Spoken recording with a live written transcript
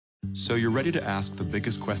So you're ready to ask the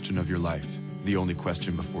biggest question of your life, the only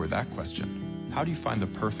question before that question. How do you find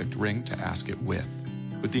the perfect ring to ask it with?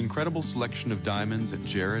 With the incredible selection of diamonds at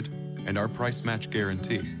Jared and our price match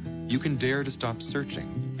guarantee, you can dare to stop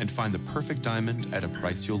searching and find the perfect diamond at a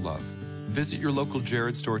price you'll love. Visit your local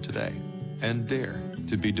Jared store today and dare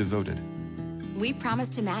to be devoted. We promise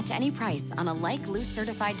to match any price on a like loose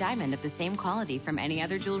certified diamond of the same quality from any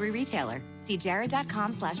other jewelry retailer. See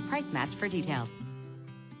jared.com/price match for details.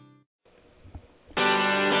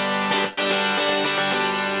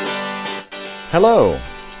 Hello,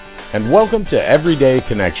 and welcome to Everyday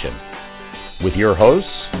Connection with your hosts,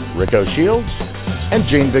 Rico Shields and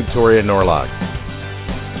Jane Victoria Norlock,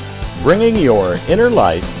 bringing your inner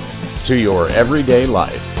light to your everyday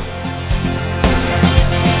life.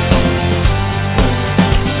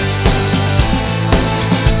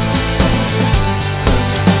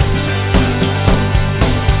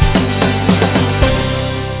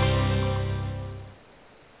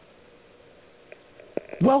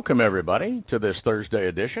 Welcome, everybody, to this Thursday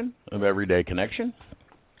edition of Everyday Connection.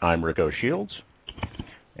 I'm Rico Shields,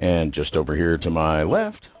 and just over here to my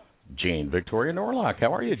left, Jane Victoria Norlock.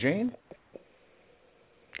 How are you, Jane?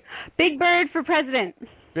 Big Bird for president.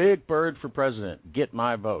 Big Bird for president. Get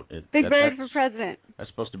my vote. Big Bird for president. That's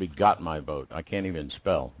supposed to be got my vote. I can't even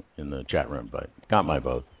spell in the chat room, but got my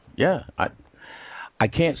vote. Yeah, I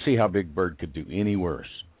can't see how Big Bird could do any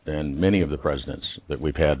worse than many of the presidents that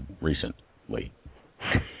we've had recently.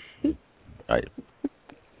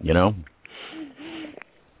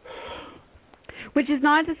 Which is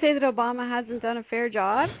not to say that Obama hasn't done a fair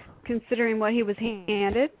job, considering what he was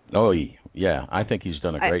handed. Oh, yeah. I think he's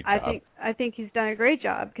done a great job. I think he's done a great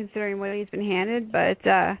job, considering what he's been handed. But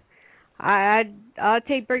I'll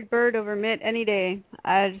take Big Bird over Mitt any day.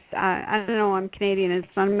 I don't know. I'm Canadian. It's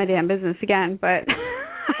none of my damn business again. But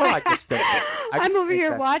well, I'm over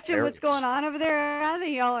here watching what's going on over there. I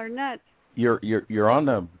think y'all are nuts. You're on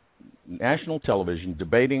the national television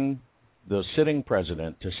debating the sitting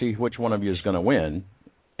president to see which one of you is going to win,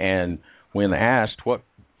 and when asked what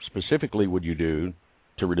specifically would you do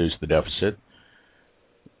to reduce the deficit,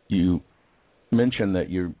 you mentioned that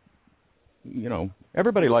you know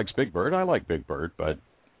everybody likes Big Bird. I like Big Bird, but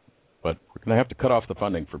we're going to have to cut off the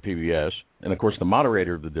funding for PBS. And of course, the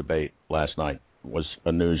moderator of the debate last night was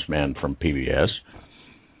a newsman from PBS,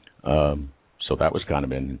 so that was kind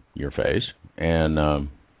of in your face. And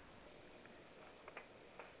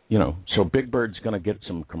so Big Bird's going to get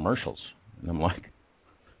some commercials. And I'm like,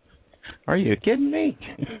 are you kidding me?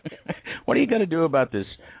 What are you going to do about this?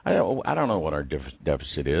 I don't know what our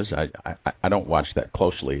deficit is. I don't watch that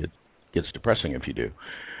closely. It gets depressing if you do.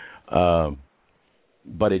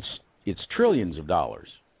 But it's trillions of dollars.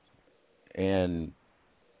 And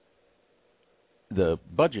the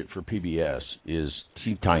budget for PBS is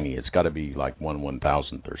tiny. It's got to be like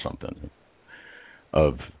 1/1000th or something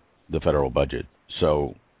of the federal budget.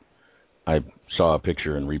 So I saw a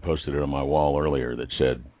picture and reposted it on my wall earlier that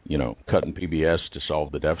said, cutting PBS to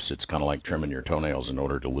solve the deficit is kind of like trimming your toenails in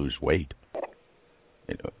order to lose weight.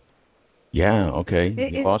 Yeah, okay.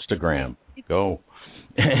 You lost a gram. Go.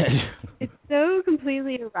 It's so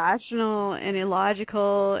completely irrational and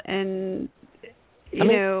illogical, and I'm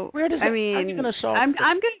going to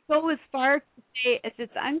go as far as to say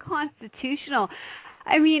it's unconstitutional.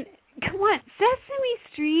 I mean, come on, Sesame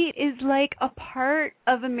Street is like a part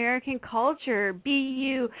of American culture, be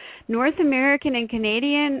you North American and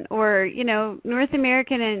Canadian or, North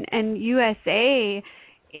American and USA.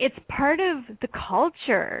 It's part of the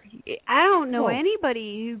culture. I don't know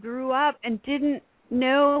anybody who grew up and didn't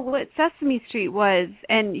know what Sesame Street was,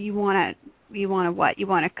 and you want to what? You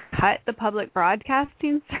want to cut the public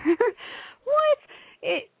broadcasting service? What?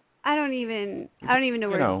 I don't even know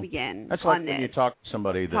where to begin. That's like when you talk to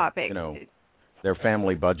somebody that topic. Their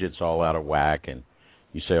family budget's all out of whack, and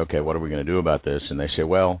you say, okay, what are we going to do about this? And they say,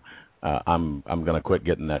 well, I'm going to quit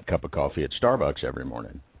getting that cup of coffee at Starbucks every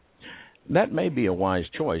morning. That may be a wise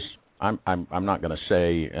choice. I'm not going to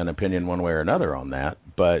say an opinion one way or another on that,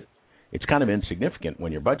 but it's kind of insignificant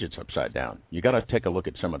when your budget's upside down. You got to take a look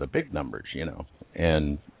at some of the big numbers,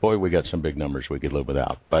 And boy, we got some big numbers we could live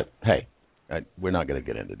without. But hey. We're not going to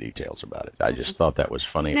get into details about it. I just thought that was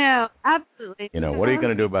funny. No, absolutely. What are you going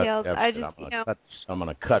to do about that? I'm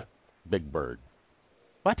going to cut Big Bird.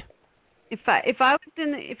 What? If I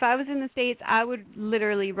was in the States, I would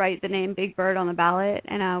literally write the name Big Bird on the ballot,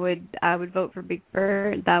 and I would vote for Big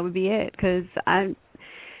Bird. That would be it. Because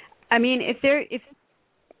if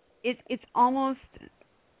it's almost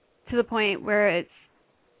to the point where it's,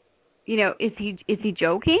 is he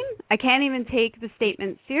joking? I can't even take the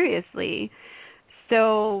statement seriously.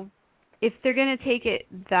 So if they're going to take it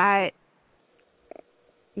that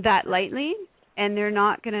lightly, and they're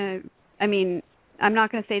not going to, I mean, I'm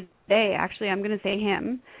not going to say they, actually, I'm going to say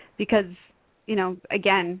him, because, you know,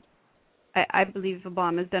 again, I believe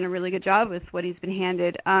Obama's done a really good job with what he's been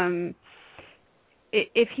handed.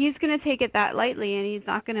 If he's going to take it that lightly, and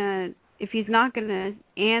if he's not going to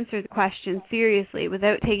answer the question seriously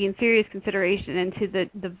without taking serious consideration into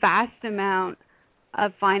the vast amount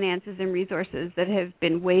of finances and resources that have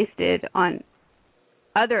been wasted on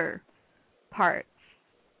other parts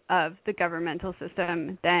of the governmental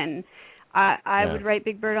system, then I would write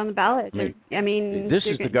Big Bird on the ballot. I mean, this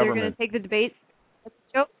is the government. They're going to take the debates as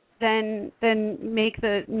a joke, then make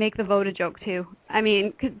the vote a joke too. I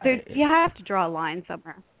mean, because you have to draw a line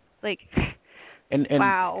somewhere. Like, and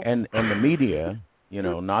wow. And the media, you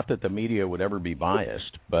know, not that the media would ever be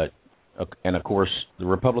biased, but and of course the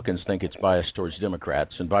Republicans think it's biased towards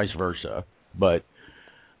Democrats and vice versa. But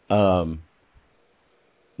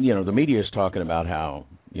you know, the media is talking about how,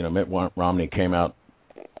 you know, Mitt Romney came out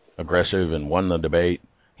aggressive and won the debate.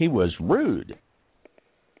 He was rude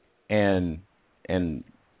and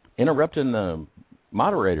interrupting the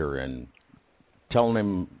moderator and telling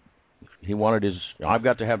him he wanted his, I've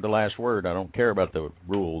got to have the last word. I don't care about the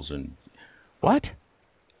rules. And what?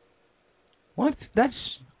 That's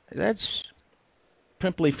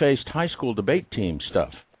pimply-faced high school debate team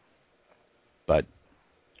stuff. But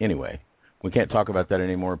anyway, we can't talk about that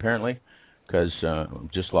anymore, apparently, because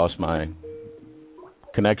just lost my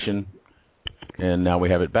connection, and now we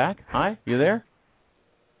have it back. Hi, you there?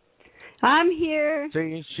 I'm here.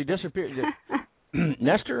 See, she disappeared.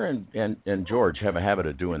 Nestor and George have a habit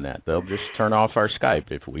of doing that. They'll just turn off our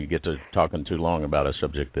Skype if we get to talking too long about a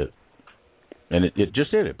subject that, and it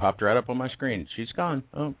just did. It popped right up on my screen. She's gone.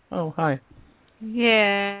 Oh, hi.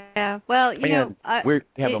 Yeah. Well, you know, we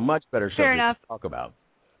have a much better subject to talk about.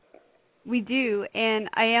 We do,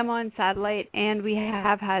 and I am on satellite, and we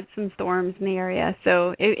have had some storms in the area.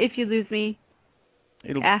 So if you lose me,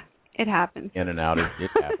 it happens. In and out,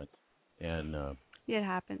 it happens. And it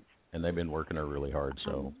happens. And they've been working her really hard,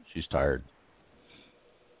 so she's tired.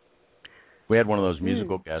 We had one of those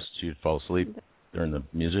musical guests. She'd fall asleep during the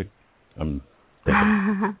music. I'm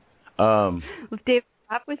thinking. If Dave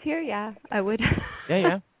Pop was here, yeah, I would.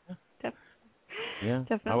 Yeah.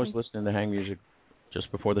 Definitely. I was listening to hang music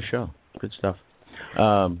just before the show. Good stuff.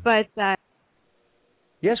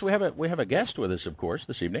 Yes, we have a guest with us, of course,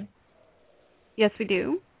 this evening. Yes, we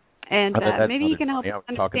do. And maybe you can help us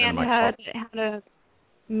understand how to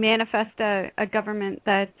manifest a government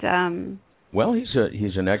that. Well,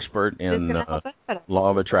 he's an expert in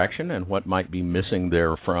law of attraction and what might be missing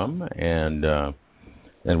therefrom, and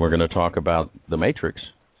we're going to talk about the matrix.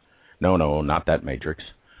 No, not that matrix.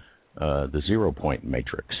 The 0 point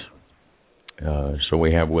matrix. So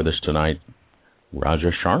we have with us tonight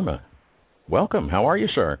Raja Sharma. Welcome. How are you,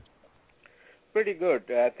 sir? Pretty good.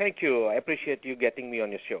 Thank you. I appreciate you getting me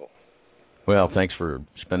on your show. Well, thanks for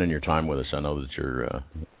spending your time with us. I know that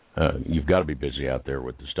you've got to be busy out there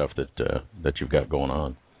with the stuff that you've got going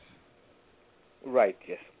on. Right.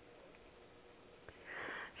 Yes.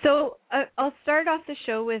 So I'll start off the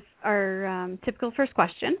show with our typical first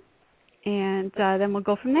question, and then we'll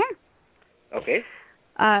go from there. Okay.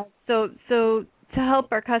 So to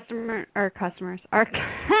help our customers, our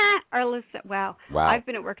list. Wow. I've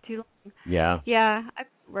been at work too long. Yeah. I've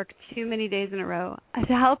worked too many days in a row.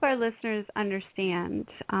 To help our listeners understand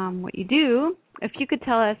what you do, if you could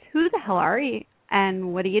tell us who the hell are you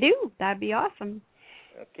and what do you do, that'd be awesome.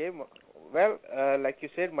 Okay. Well, like you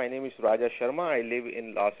said, my name is Raja Sharma. I live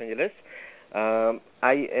in Los Angeles.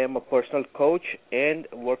 I am a personal coach and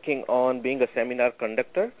working on being a seminar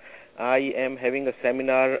conductor. I am having a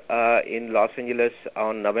seminar in Los Angeles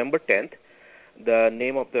on November 10th. The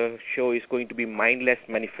name of the show is going to be Mindless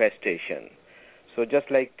Manifestation. So just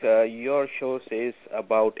like your show says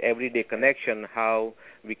about everyday connection, how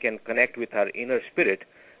we can connect with our inner spirit,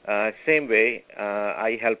 same way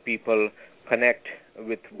I help people connect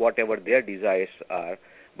with whatever their desires are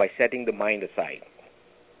by setting the mind aside.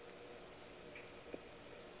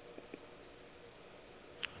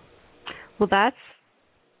 Well, that's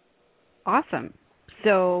awesome.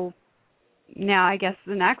 So now I guess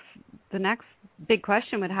the next big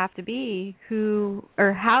question would have to be who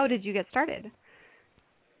or how did you get started?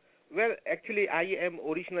 Well, actually, I am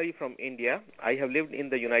originally from India. I have lived in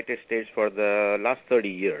the United States for the last 30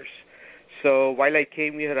 years. So while I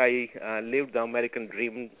came here, I lived the American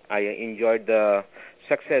dream. I enjoyed the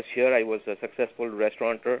success here. I was a successful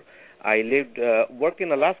restaurateur. I worked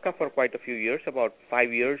in Alaska for quite a few years, about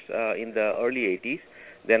 5 years in the early 80s.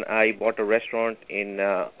 Then I bought a restaurant in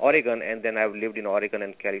Oregon, and then I've lived in Oregon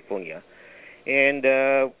and California. And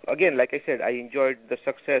again, like I said, I enjoyed the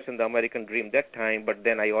success and the American dream that time, but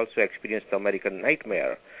then I also experienced the American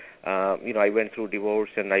nightmare. I went through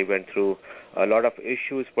divorce, and I went through a lot of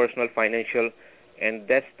issues, personal, financial, and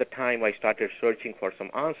that's the time I started searching for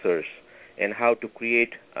some answers and how to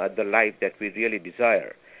create the life that we really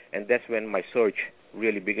desire. And that's when my search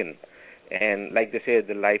really began. And like they say,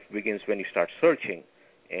 the life begins when you start searching.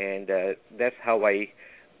 And that's how I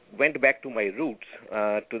went back to my roots,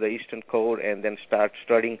 to the Eastern core, and then start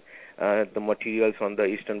studying the materials on the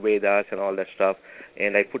Eastern Vedas and all that stuff.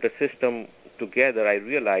 And I put a system together. I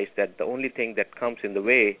realized that the only thing that comes in the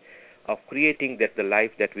way of creating the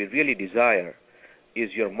life that we really desire is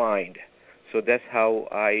your mind. So that's how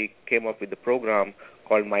I came up with the program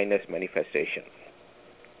called Mindless Manifestation.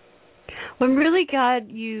 Well, I'm really glad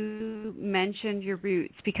you mentioned your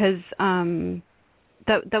roots, because that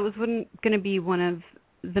was going to be one of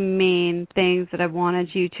the main things that I wanted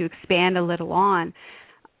you to expand a little on.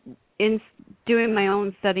 In doing my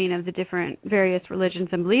own studying of the different various religions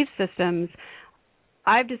and belief systems,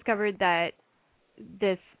 I've discovered that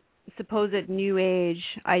this supposed New Age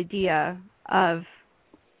idea of,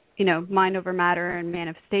 mind over matter and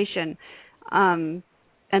manifestation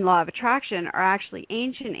and law of attraction are actually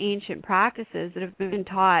ancient practices that have been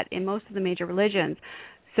taught in most of the major religions.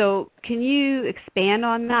 So can you expand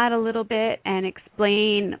on that a little bit and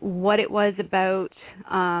explain what it was about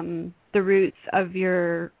the roots of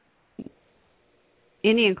your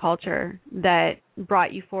Indian culture that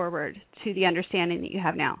brought you forward to the understanding that you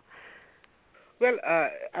have now? Well,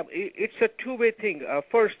 it's a two-way thing.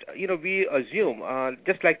 First, we assume,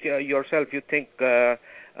 just like yourself, you think that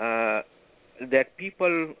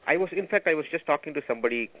people, I was just talking to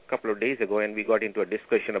somebody a couple of days ago, and we got into a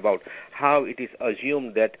discussion about how it is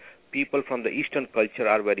assumed that people from the Eastern culture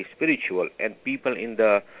are very spiritual and people in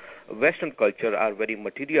the Western culture are very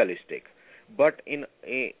materialistic. But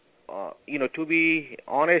to be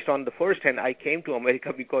honest, on the first hand, I came to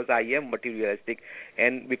America because I am materialistic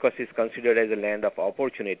and because it's considered as a land of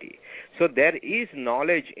opportunity. So there is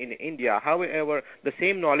knowledge in India. However, the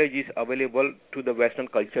same knowledge is available to the Western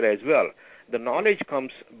culture as well. The knowledge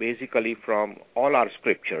comes basically from all our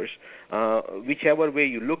scriptures. Whichever way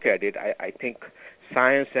you look at it, I think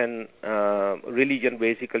science and religion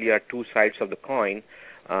basically are two sides of the coin.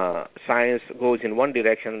 Science goes in one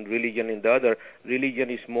direction, religion in the other. Religion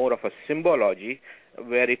is more of a symbology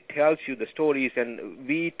where it tells you the stories, and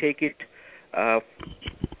we take it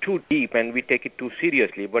too deep and we take it too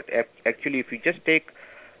seriously. But actually, if you just take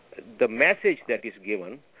the message that is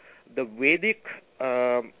given, the Vedic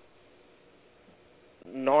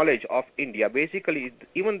knowledge of India, basically,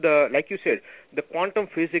 even like you said, the quantum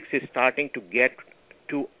physics is starting to get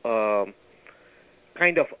to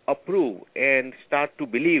kind of approve and start to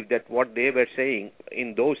believe that what they were saying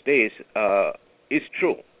in those days is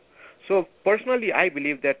true. So personally, I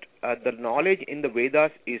believe that the knowledge in the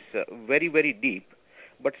Vedas is very, very deep.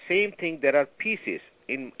 But same thing, there are pieces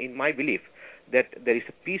in my belief that there is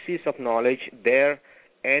pieces of knowledge there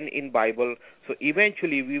and in Bible. So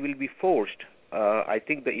eventually we will be forced. I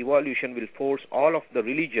think the evolution will force all of the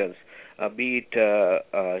religions, be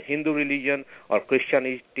it Hindu religion or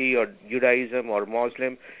Christianity or Judaism or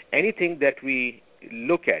Muslim, anything that we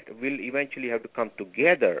look at will eventually have to come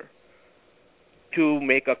together to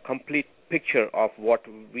make a complete picture of what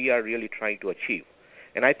we are really trying to achieve.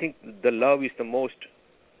 And I think the love is the most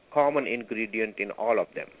common ingredient in all of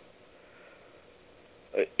them.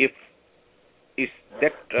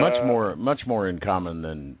 Much more in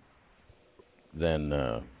common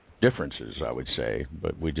than differences, I would say,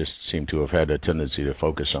 but we just seem to have had a tendency to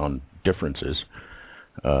focus on differences.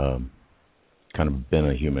 Kind of been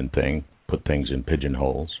a human thing, put things in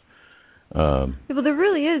pigeonholes. Well, there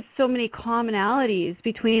really is so many commonalities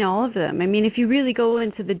between all of them. I mean, if you really go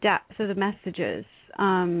into the depth of the messages,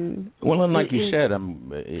 and like you said,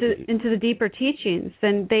 into the deeper teachings,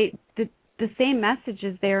 then the same message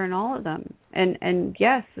is there in all of them. And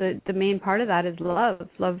yes, the main part of that is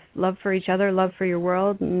love for each other, love for your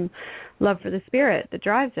world, and love for the spirit that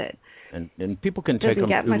drives it. And people can take them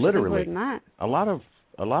literally. Than that. A lot of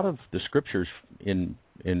the scriptures in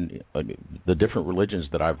the different religions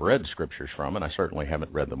that I've read scriptures from, and I certainly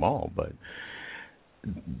haven't read them all, but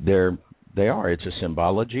they are. It's a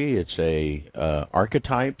symbology. It's a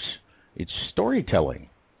archetypes. It's storytelling,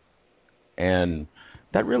 and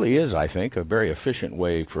that really is, I think, a very efficient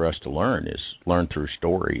way for us to learn through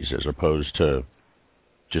stories as opposed to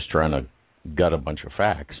just trying to gut a bunch of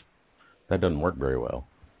facts. That doesn't work very well.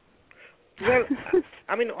 Well,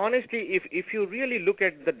 I mean, honestly, if you really look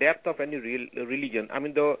at the depth of any religion, I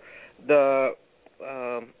mean, the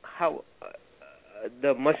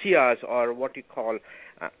messiahs, or what you call,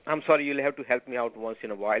 I'm sorry, you'll have to help me out once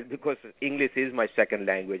in a while, because English is my second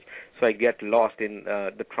language, so I get lost in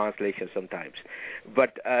the translation sometimes.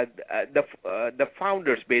 But the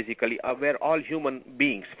founders basically were all human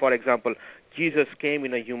beings. For example, Jesus came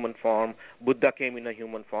in a human form, Buddha came in a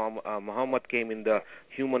human form, Muhammad came in the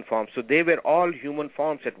human form. So they were all human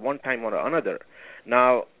forms at one time or another.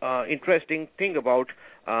 Now, interesting thing about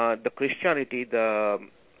the Christianity,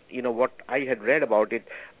 what I had read about it,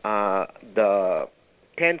 the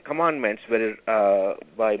 10 Commandments were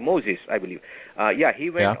by Moses, I believe. He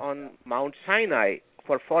went on Mount Sinai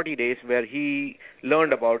for 40 days, where he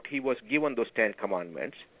was given those 10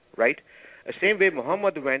 Commandments, right? The same way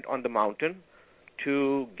Muhammad went on the mountain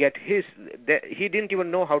to get he didn't even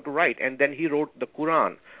know how to write, and then he wrote the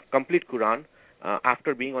Quran, complete Quran,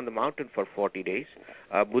 after being on the mountain for 40 days.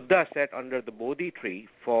 Buddha sat under the Bodhi tree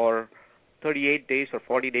for 38 days or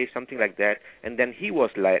 40 days, something like that, and then he was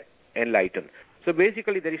enlightened. So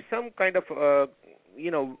basically there is some kind of,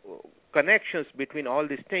 connections between all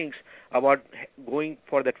these things about going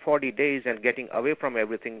for that 40 days and getting away from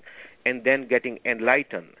everything and then getting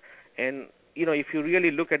enlightened. And, if you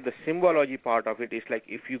really look at the symbology part of it, it's like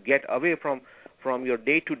if you get away from your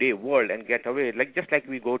day-to-day world and get away, just like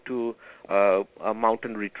we go to a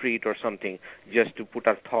mountain retreat or something, just to put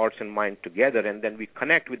our thoughts and mind together, and then we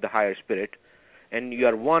connect with the higher spirit, and you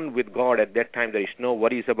are one with God at that time. There is no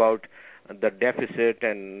worries about the deficit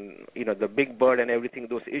and, the big bird and everything.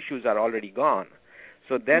 Those issues are already gone.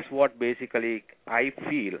 So that's what basically I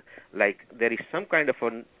feel like there is some kind of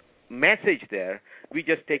a message there. We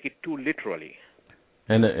just take it too literally.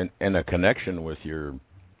 And a connection with your,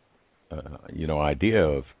 idea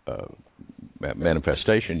of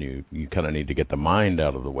manifestation. You kind of need to get the mind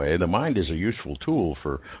out of the way. The mind is a useful tool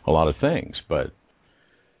for a lot of things, but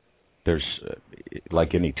there's,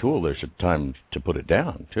 like any tool, there's a time to put it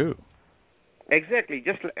down too. Exactly.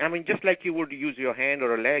 Just like you would use your hand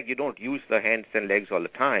or a leg, you don't use the hands and legs all the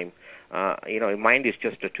time. Mind is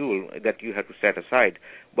just a tool that you have to set aside.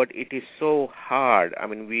 But it is so hard. I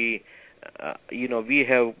mean, we live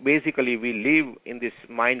in this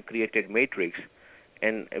mind-created matrix,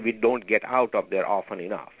 and we don't get out of there often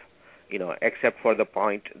enough. Except for the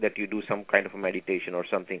point that you do some kind of a meditation or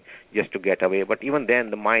something just to get away. But even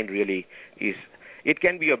then, the mind really is. It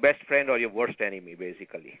can be your best friend or your worst enemy,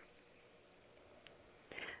 basically.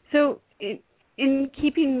 So, in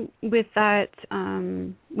keeping with that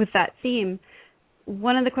theme,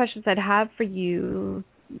 one of the questions I'd have for you,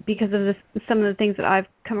 because of some of the things that I've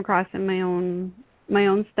come across in my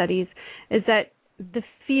own studies, is that the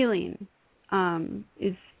feeling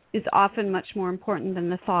is often much more important than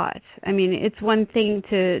the thought. I mean, it's one thing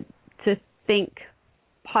to think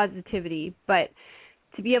positivity, but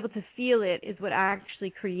to be able to feel it is what actually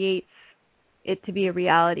creates it to be a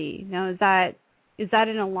reality. Now, is that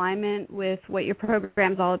in alignment with what your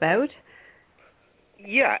program's all about?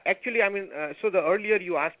 Yeah, actually, I mean, so the earlier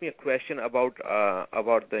you asked me a question about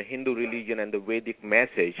the Hindu religion and the Vedic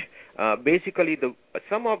message. Basically,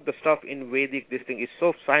 some of the stuff in Vedic, this thing is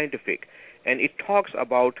so scientific, and it talks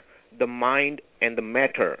about the mind and the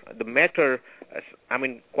matter. The matter, I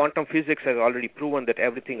mean, quantum physics has already proven that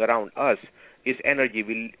everything around us is energy.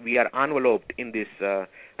 We are enveloped in this. I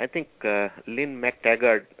think Lynn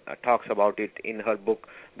McTaggart talks about it in her book,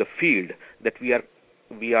 The Field, that we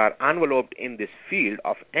are enveloped in this field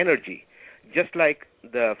of energy, just like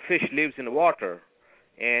the fish lives in water,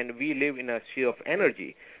 and we live in a sea of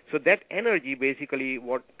energy. So that energy, basically,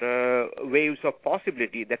 what waves of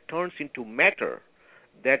possibility that turns into matter,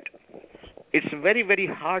 that it's very, very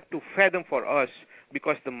hard to fathom for us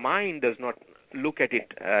because the mind does not look at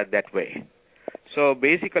it that way. So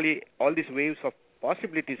basically, all these waves of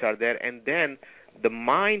possibilities are there, and then the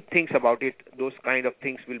mind thinks about it, those kind of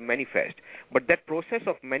things will manifest. But that process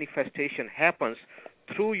of manifestation happens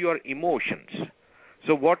through your emotions.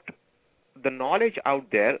 So what the knowledge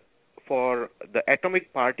out there for the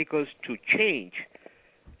atomic particles to change,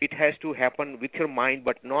 it has to happen with your mind,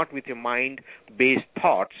 but not with your mind-based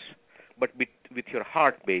thoughts, but with your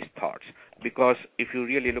heart-based thoughts. Because if you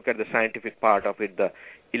really look at the scientific part of it, the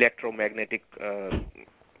electromagnetic,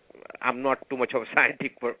 I'm not too much of a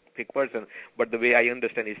scientific person, but the way I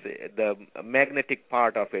understand is the magnetic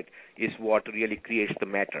part of it is what really creates the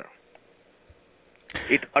matter.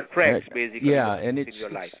 It attracts basically in your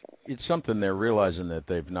life. It's something they're realizing that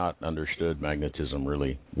they've not understood magnetism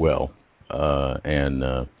really well, and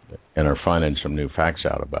are finding some new facts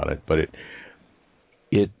out about it. But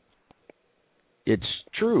it's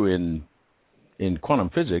true in in quantum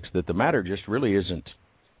physics that the matter just really isn't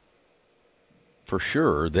for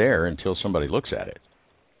sure there until somebody looks at it,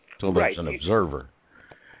 until there's an observer.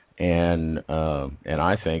 And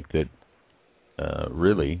I think that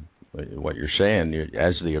really what you're saying,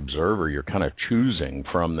 as the observer, you're kind of choosing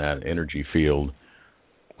from that energy field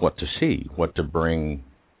what to see, what to bring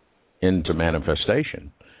into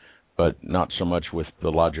manifestation, but not so much with the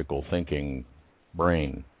logical thinking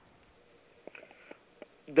brain.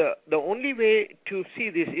 The only way to see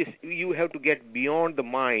this is you have to get beyond the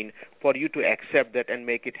mind for you to accept that and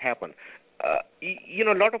make it happen. A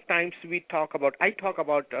lot of times I talk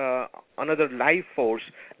about another life force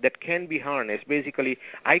that can be harnessed. Basically,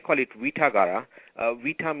 I call it Vitagara.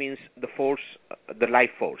 Vita means the force, the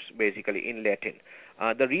life force, basically, in Latin.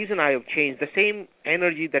 The reason I have changed, the same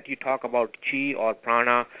energy that you talk about, chi or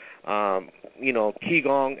prana,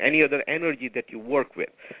 qigong, any other energy that you work with.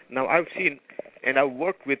 Now, I've seen, and I've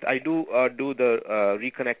worked with, I do the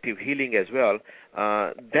reconnective healing as well.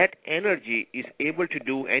 That energy is able to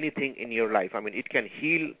do anything in your life. I mean, it can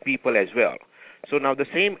heal people as well. So now the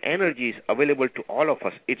same energy is available to all of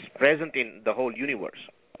us. It's present in the whole universe.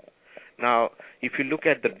 Now, if you look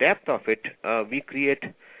at the depth of it, we create,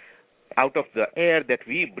 out of the air that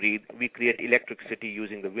we breathe, we create electricity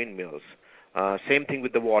using the windmills. Same thing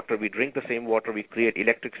with the water. We drink the same water. We create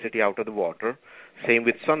electricity out of the water. Same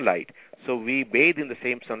with sunlight. So we bathe in the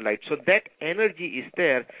same sunlight. So that energy is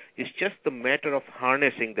there. It's just the matter of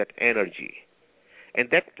harnessing that energy. And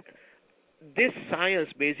that this science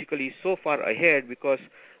basically is so far ahead because,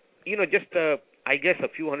 I guess a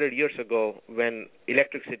few hundred years ago when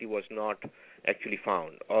electricity was not actually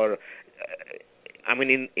found, or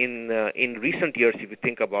in recent years, if you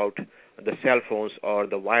think about the cell phones or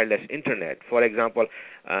the wireless internet, for example,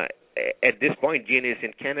 at this point, Jane is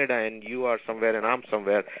in Canada and you are somewhere and I'm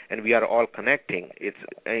somewhere, and we are all connecting. It's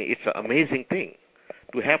an amazing thing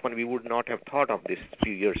to happen. We would not have thought of this a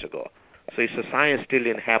few years ago. So it's a science still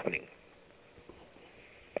in happening.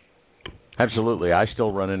 Absolutely. I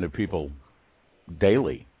still run into people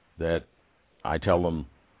daily that I tell them,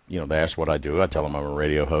 they ask what I do. I tell them I'm a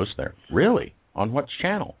radio host. They're, really? On what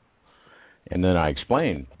channel? And then I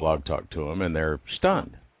explain Blog Talk to them, and they're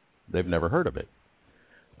stunned. They've never heard of it.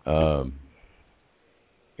 And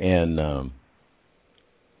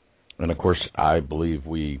of course, I believe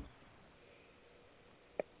we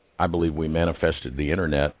manifested the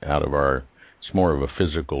internet out of it's more of a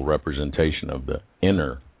physical representation of the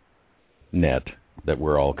inner net that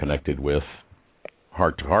we're all connected with,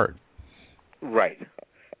 heart to heart. Right.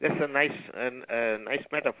 That's a nice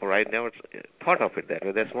metaphor. I never thought of it that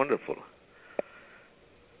way. That's wonderful.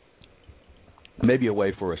 Maybe a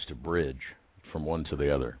way for us to bridge from one to the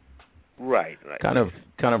other. Right. Kind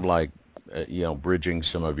of like bridging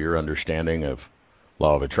some of your understanding of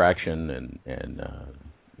law of attraction and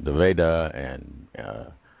the Veda and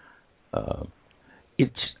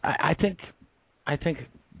I think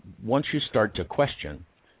once you start to question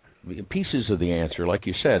pieces of the answer, like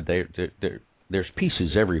you said, there's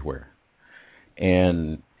pieces everywhere,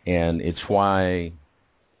 and it's why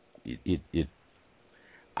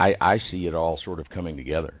I see it all sort of coming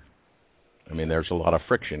together. I mean, there's a lot of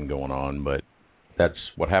friction going on, but that's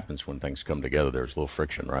what happens when things come together. There's a little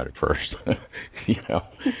friction right at first,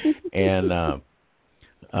 and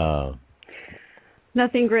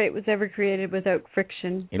nothing great was ever created without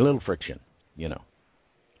friction. A little friction,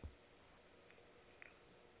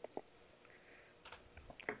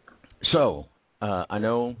 So I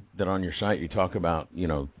know that on your site you talk about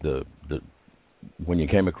the when you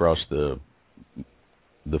came across the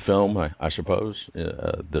film, I suppose,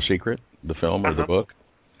 The Secret, the film or the book,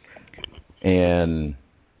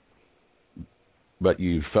 but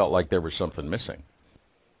you felt like there was something missing.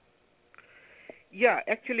 Yeah,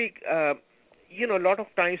 actually, a lot of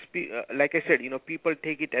times, like I said, people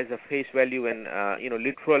take it as a face value, and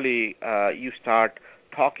literally, you start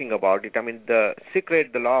talking about it. I mean, the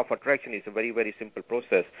secret, the law of attraction is a very, very simple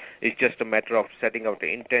process. It's just a matter of setting out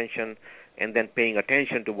the intention and then paying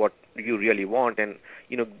attention to what you really want and,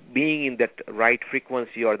 being in that right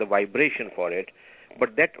frequency or the vibration for it.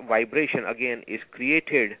 But that vibration, again, is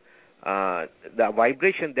created, the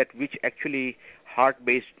vibration that which actually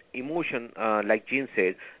heart-based emotion, like Gene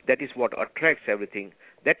said, that is what attracts everything.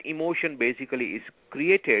 That emotion basically is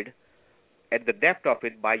created at the depth of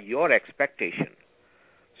it by your expectation.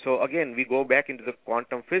 So again, we go back into the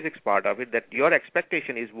quantum physics part of it, that your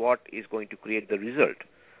expectation is what is going to create the result.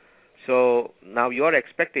 So now your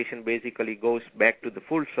expectation basically goes back to the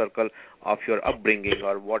full circle of your upbringing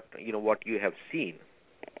or what you have seen.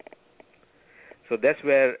 So that's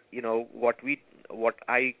where what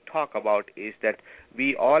I talk about is that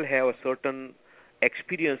we all have a certain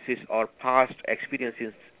experiences or past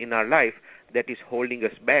experiences in our life that is holding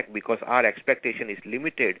us back because our expectation is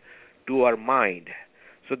limited to our mind.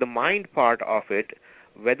 So the mind part of it,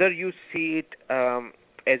 whether you see it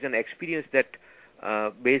as an experience that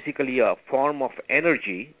basically a form of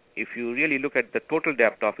energy, if you really look at the total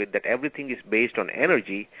depth of it, that everything is based on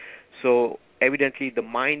energy, so evidently the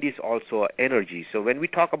mind is also energy. So when we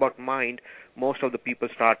talk about mind, most of the people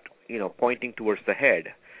start, pointing towards the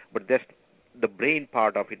head, but that's the brain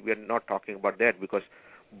part of it. We are not talking about that because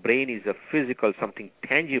brain is a physical, something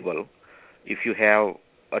tangible. If you have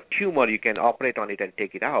a tumor, you can operate on it and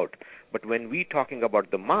take it out. But when we're talking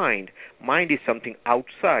about the mind is something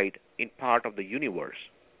outside in part of the universe.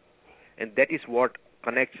 And that is what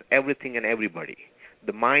connects everything and everybody.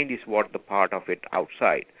 The mind is what the part of it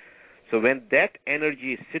outside. So when that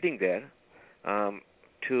energy is sitting there,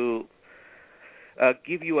 to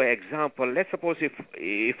give you an example, let's suppose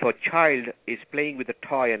if a child is playing with a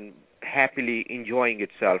toy and happily enjoying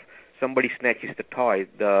itself, somebody snatches the toy,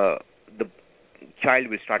 the child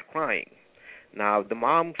will start crying. Now, the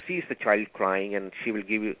mom sees the child crying and she will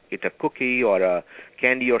give it a cookie or a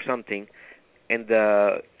candy or something, and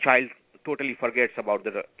the child totally forgets about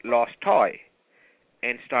the lost toy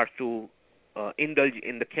and starts to indulge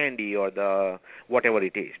in the candy or the whatever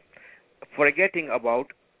it is, forgetting about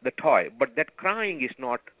the toy. But that crying is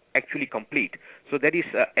not actually complete. So there is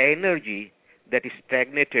energy that is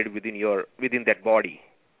stagnated within that body.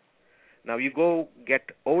 Now you go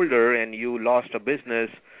get older and you lost a business,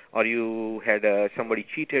 or you had somebody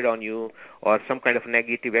cheated on you, or some kind of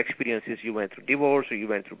negative experiences, you went through divorce or you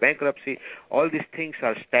went through bankruptcy. All these things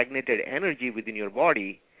are stagnated energy within your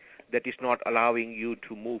body that is not allowing you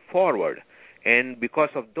to move forward. And because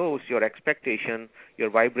of those, your expectation,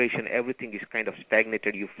 your vibration, everything is kind of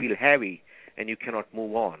stagnated. You feel heavy and you cannot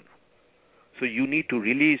move on. So you need to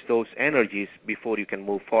release those energies before you can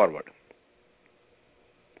move forward.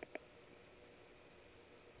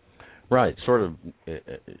 Right. Sort of, the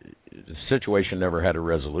situation never had a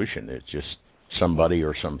resolution. It's just somebody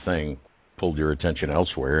or something pulled your attention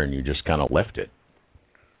elsewhere, and you just kind of left it.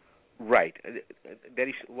 Right. There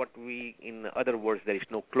is in other words, there is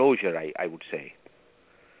no closure, I would say.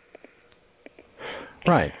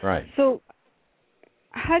 Right. So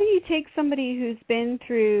how do you take somebody who's been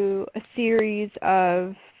through a series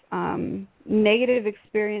of negative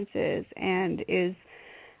experiences and is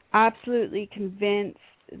absolutely convinced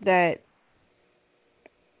that,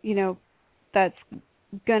 that's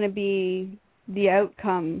going to be the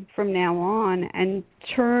outcome from now on, and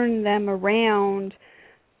turn them around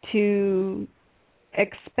to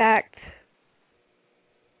expect,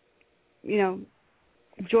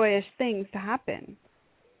 joyous things to happen?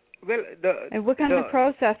 Well, and what kind of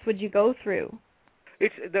process would you go through?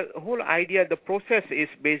 It's the whole idea. The process is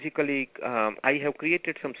basically, I have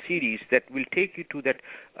created some series that will take you to that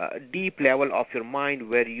deep level of your mind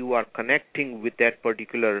where you are connecting with that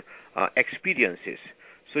particular experiences.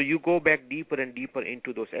 So you go back deeper and deeper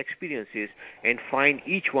into those experiences and find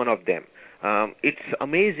each one of them. It's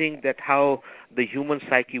amazing that how the human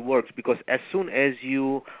psyche works, because as soon as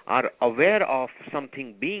you are aware of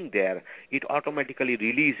something being there, it automatically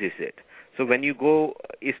releases it. So when you go,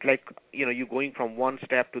 it's like, you're going from one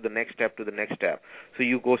step to the next step to the next step. So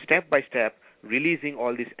you go step by step, releasing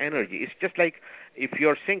all this energy. It's just like if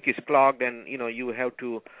your sink is clogged and, you have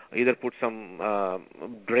to either put some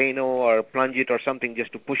Drano or plunge it or something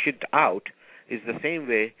just to push it out. It's the same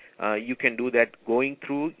way you can do that, going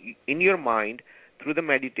through in your mind through the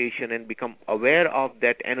meditation and become aware of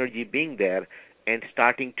that energy being there and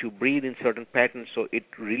starting to breathe in certain patterns so it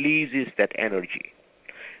releases that energy.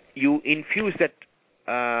 You infuse that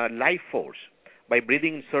life force by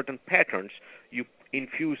breathing in certain patterns. You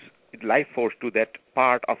infuse life force to that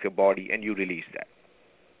part of your body and you release that.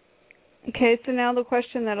 Okay, so now the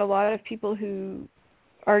question that a lot of people who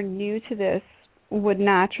are new to this would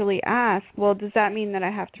naturally ask, well, does that mean that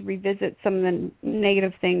I have to revisit some of the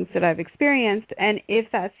negative things that I've experienced? And if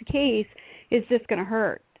that's the case, is this going to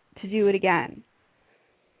hurt to do it again?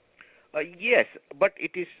 Yes, but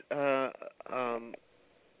it is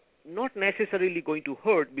not necessarily going to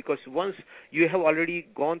hurt, because once you have already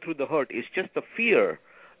gone through the hurt, it's just the fear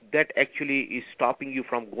that actually is stopping you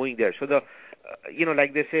from going there. So the,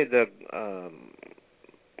 like they say, the,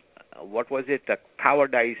 what was it? A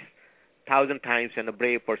coward dies 1,000 times and a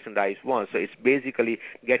brave person dies once. So it's basically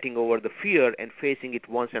getting over the fear and facing it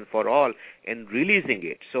once and for all and releasing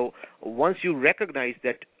it. So once you recognize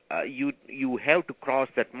that you have to cross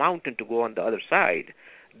that mountain to go on the other side,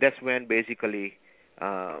 that's when basically,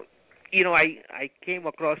 I came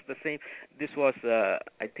across the same. This was,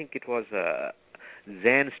 I think it was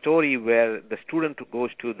Zen story where the student goes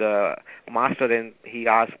to the master and he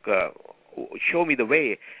asks, show me the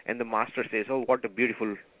way, and the master says, oh, what a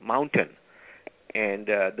beautiful mountain. And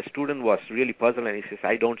the student was really puzzled, and he says,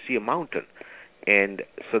 I don't see a mountain. And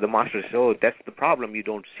so the master says, oh, that's the problem. You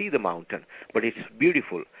don't see the mountain, but it's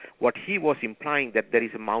beautiful. What he was implying that there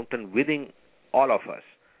is a mountain within all of us.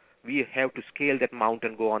 We have to scale that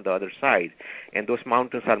mountain, go on the other side. And those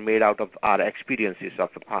mountains are made out of our experiences of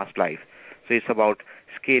the past life. So it's about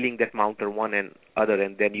scaling that mountain one and other,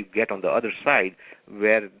 and then you get on the other side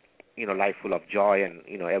where, life full of joy and,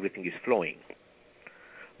 everything is flowing.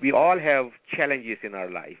 We all have challenges in our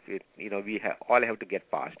life. All have to get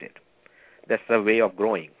past it. That's the way of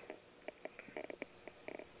growing.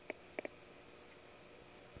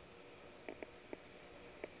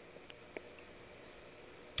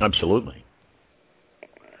 Absolutely.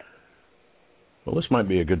 Well, this might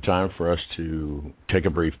be a good time for us to take a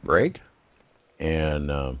brief break,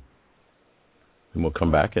 and we'll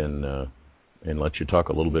come back and let you talk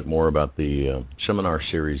a little bit more about the seminar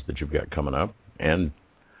series that you've got coming up, and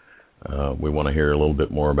we want to hear a little bit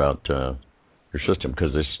more about your system,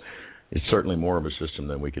 because it's certainly more of a system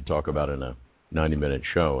than we could talk about in a 90-minute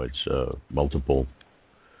show. It's multiple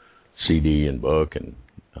CD and book, and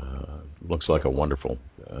looks like a wonderful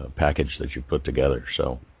package that you put together.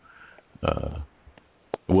 So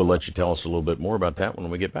we'll let you tell us a little bit more about that when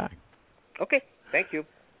we get back. Okay, thank you.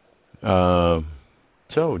 So,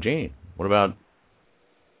 Jean, what about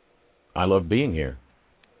I Love Being Here,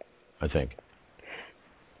 I think?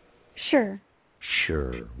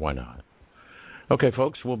 Sure, why not? Okay,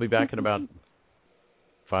 folks, we'll be back in about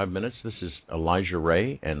 5 minutes. This is Elijah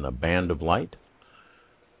Ray and the Band of Light.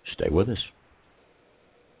 Stay with us.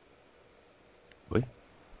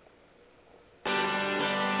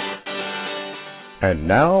 And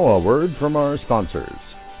now, a word from our sponsors.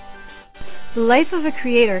 The life of a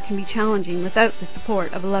creator can be challenging without the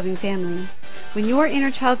support of a loving family. When your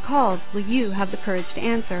inner child calls, will you have the courage to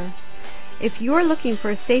answer? If you're looking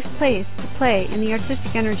for a safe place to play in the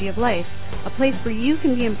artistic energy of life, a place where you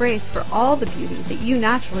can be embraced for all the beauty that you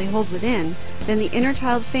naturally hold within, then the Inner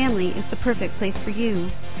Child family is the perfect place for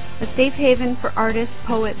you. A safe haven for artists,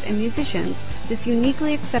 poets, and musicians, this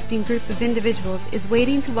uniquely accepting group of individuals is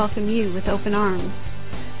waiting to welcome you with open arms.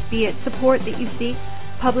 Be it support that you seek,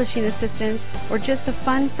 publishing assistance, or just a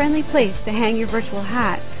fun, friendly place to hang your virtual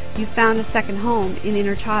hat, you've found a second home in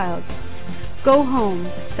Inner Child. Go home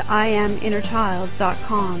to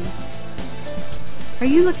IamInnerChild.com. Are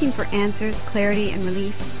you looking for answers, clarity, and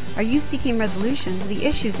relief? Are you seeking resolution to the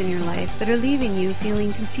issues in your life that are leaving you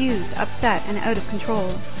feeling confused, upset, and out of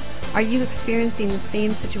control? Are you experiencing the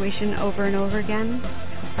same situation over and over again?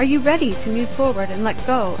 Are you ready to move forward and let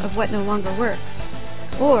go of what no longer works?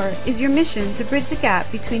 Or is your mission to bridge the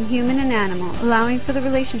gap between human and animal, allowing for the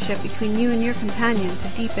relationship between you and your companion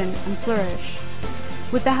to deepen and flourish?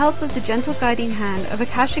 With the help of the gentle guiding hand of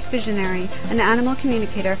Akashic visionary and animal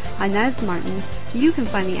communicator Inez Martin, you can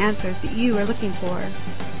find the answers that you are looking for.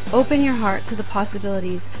 Open your heart to the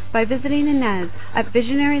possibilities by visiting Inez at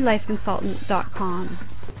visionarylifeconsultant.com.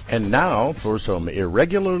 And now for some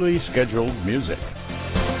irregularly scheduled music.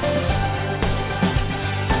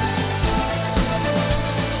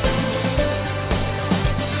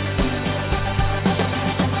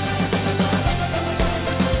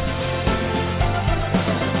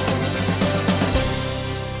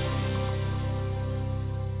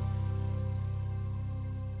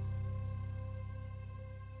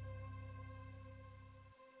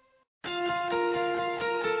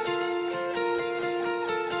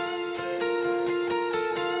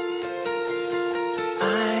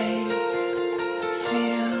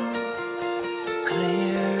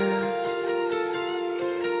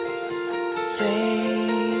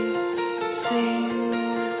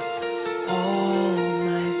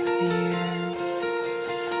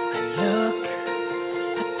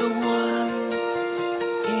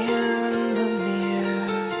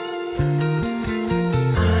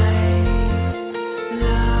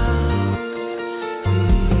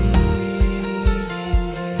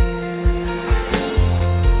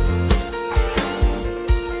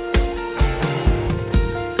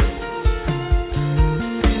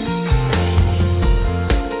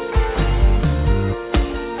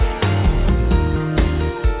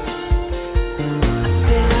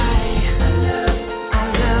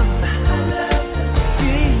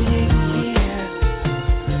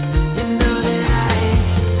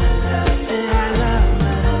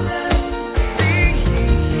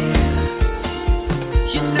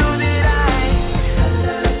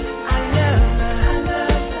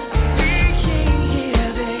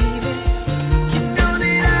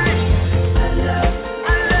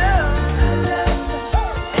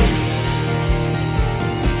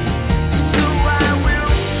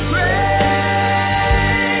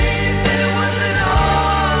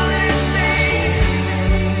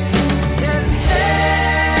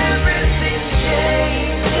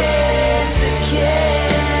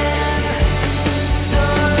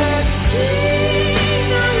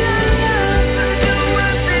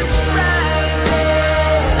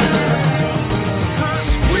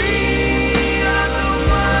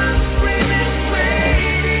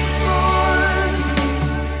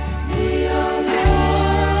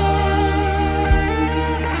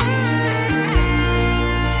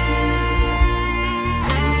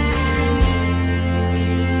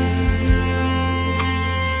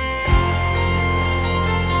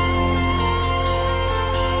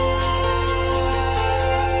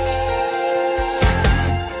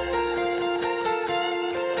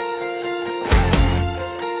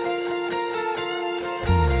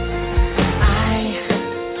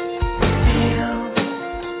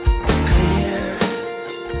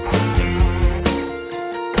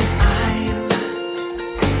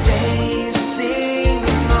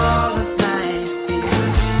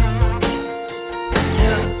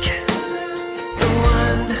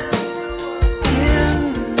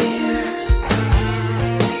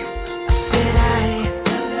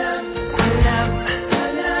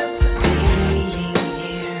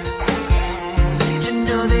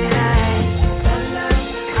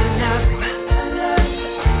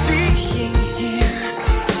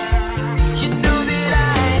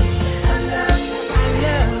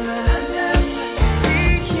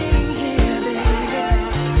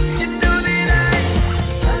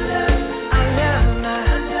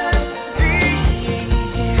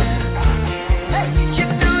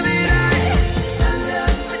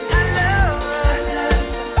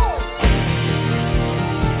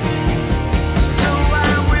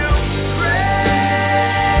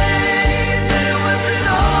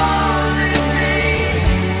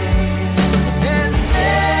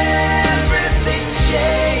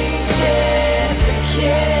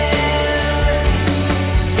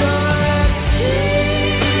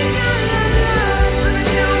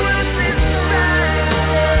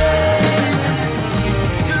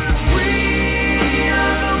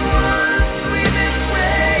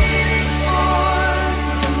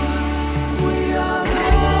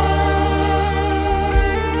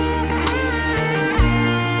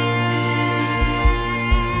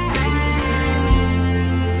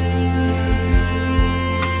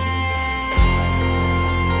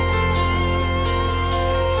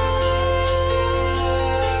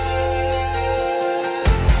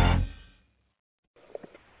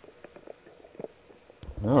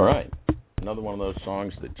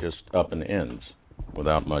 songs that just up and ends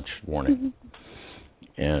without much warning.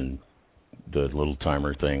 And the little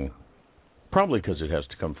timer thing, probably because it has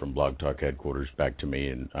to come from Blog Talk headquarters back to me,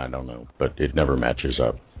 and I don't know, but it never matches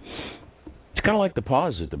up. It's kind of like the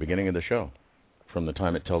pause at the beginning of the show, from the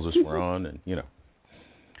time it tells us we're on, and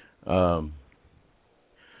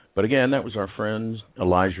But again, that was our friend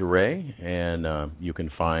Elijah Ray, and you can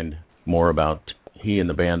find more about he and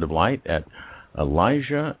the Band of Light at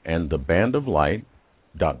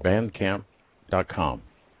ElijahAndTheBandOfLight.bandcamp.com.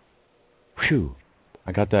 Phew,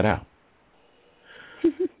 I got that out.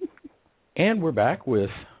 And we're back with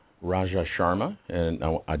Raja Sharma, and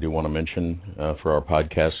I do want to mention for our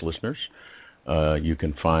podcast listeners, you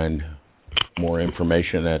can find more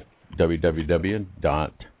information at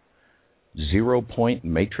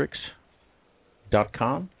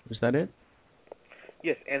www.zeropointmatrix.com. Is that it?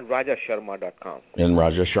 Yes, and rajasharma.com. And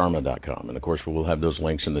rajasharma.com. And, of course, we'll have those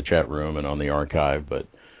links in the chat room and on the archive. But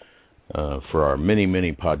for our many,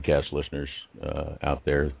 many podcast listeners out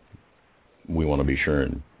there, we want to be sure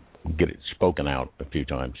and get it spoken out a few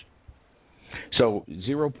times. So,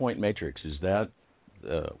 Zero Point Matrix, is that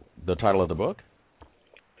the title of the book?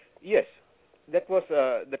 Yes. That was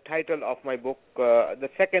the title of my book. The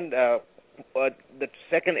second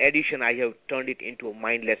edition, I have turned it into a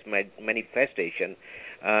mindless manifestation.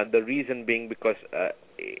 The reason being because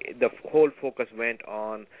the whole focus went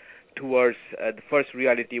on towards the first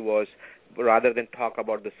reality was, rather than talk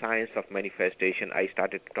about the science of manifestation, I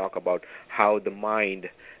started to talk about how the mind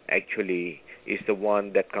actually is the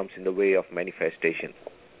one that comes in the way of manifestation.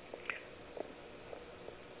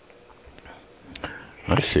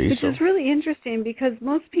 I see. Which is really interesting because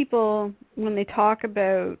most people, when they talk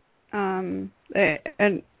about, and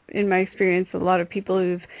in my experience, a lot of people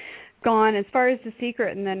who've gone as far as The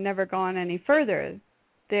Secret and then never gone any further,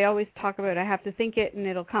 they always talk about, I have to think it and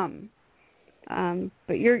it'll come.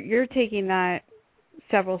 But you're taking that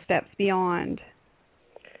several steps beyond.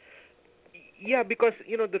 Yeah, because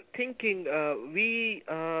the thinking, we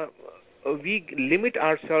limit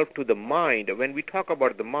ourselves to the mind. When we talk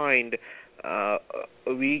about the mind,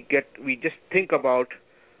 we just think about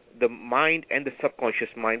the mind and the subconscious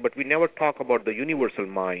mind, but we never talk about the universal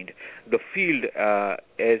mind, the field,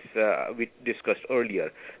 as we discussed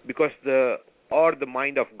earlier, because the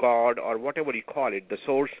mind of God, or whatever you call it, the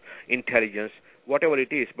source intelligence, whatever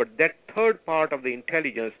it is, but that third part of the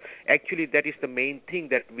intelligence, actually that is the main thing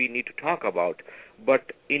that we need to talk about.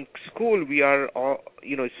 But in school we are all,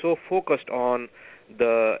 so focused on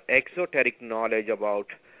the exoteric knowledge about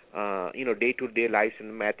day-to-day life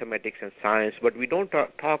in mathematics and science, but we don't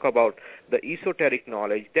talk about the esoteric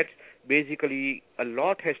knowledge. That's basically a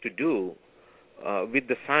lot has to do with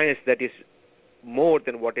the science that is more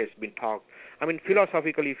than what has been taught. I mean,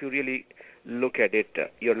 philosophically, if you really look at it,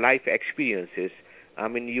 your life experiences, I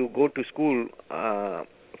mean, you go to school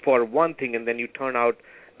for one thing, and then you turn out,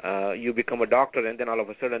 you become a doctor, and then all of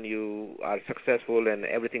a sudden you are successful and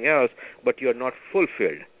everything else, but you are not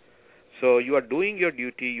fulfilled. So you are doing your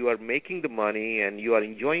duty, you are making the money, and you are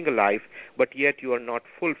enjoying a life, but yet you are not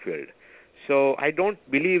fulfilled. So I don't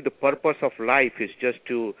believe the purpose of life is just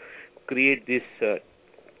to create this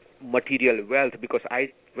material wealth, because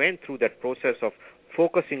I went through that process of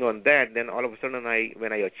focusing on that. Then all of a sudden,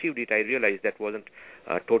 when I achieved it, I realized that wasn't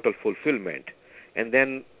total fulfillment. And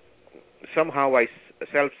then somehow I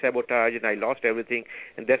self-sabotaged and I lost everything,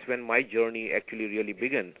 and that's when my journey actually really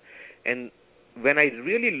began. And when I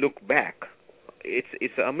really look back,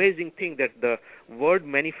 it's an amazing thing that the word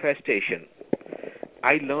manifestation,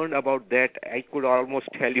 I learned about that. I could almost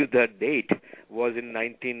tell you the date was in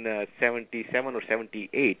 1977 or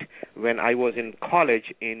 78 when I was in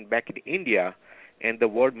college back in India, and the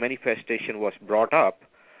word manifestation was brought up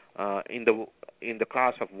in the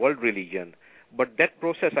class of world religion. But that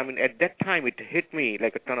process, I mean, at that time it hit me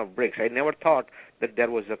like a ton of bricks. I never thought that there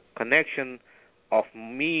was a connection of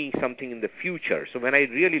me something in the future. So when I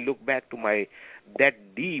really look back to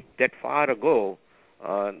that deep, that far ago,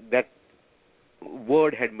 that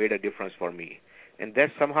word had made a difference for me. And that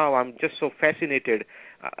somehow I'm just so fascinated.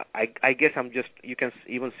 I guess you can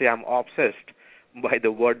even say I'm obsessed by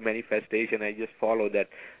the word manifestation. I just follow that,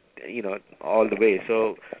 all the way.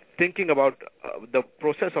 So thinking about the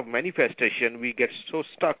process of manifestation, we get so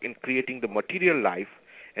stuck in creating the material life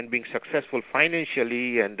and being successful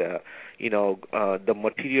financially and, the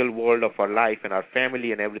material world of our life and our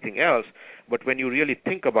family and everything else. But when you really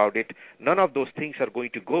think about it, none of those things are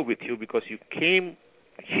going to go with you, because you came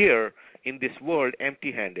here in this world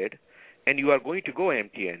empty-handed, and you are going to go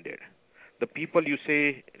empty-handed. The people you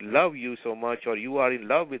say love you so much, or you are in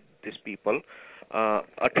love with these people,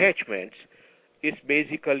 attachments, is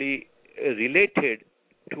basically related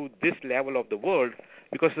to this level of the world,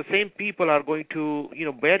 because the same people are going to,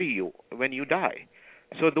 bury you when you die.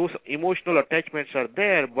 So those emotional attachments are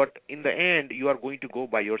there, but in the end, you are going to go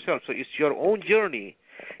by yourself. So it's your own journey.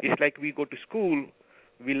 It's like we go to school,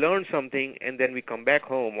 we learn something, and then we come back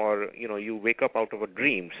home, or, you wake up out of a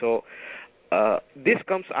dream. So this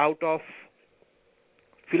comes out of,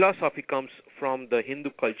 philosophy comes from the Hindu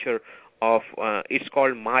culture of, it's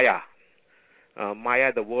called Maya.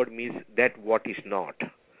 Maya, the word means that what is not.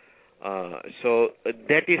 So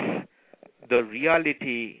that is the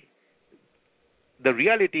reality. The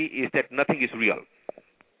reality is that nothing is real.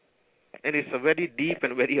 And it's a very deep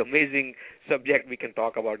and very amazing subject. We can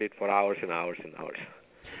talk about it for hours and hours and hours.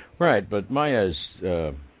 Right, but Maya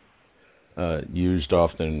is used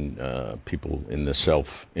often, people in the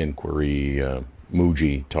self-inquiry,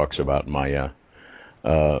 Mooji talks about Maya,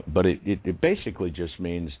 but it basically just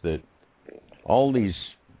means that all these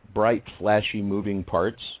bright, flashy, moving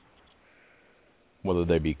parts, whether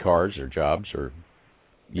they be cars or jobs or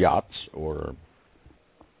yachts or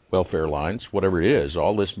welfare lines, whatever it is,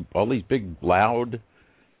 all these big, loud,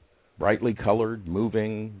 brightly colored,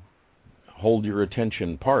 moving, hold your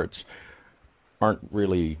attention parts aren't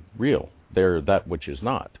really real. They're that which is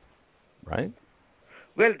not, right?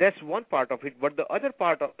 Well, that's one part of it, but the other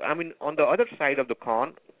part of, on the other side of the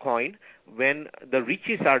coin, when the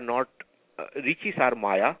riches are not, riches are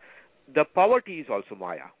Maya, the poverty is also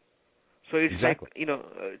Maya. So it's exactly.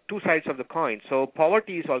 like, two sides of the coin. So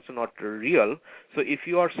poverty is also not real. So if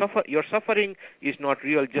you are your suffering is not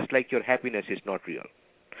real, just like your happiness is not real.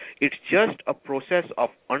 It's just a process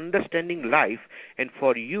of understanding life, and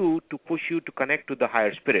for you to push you to connect to the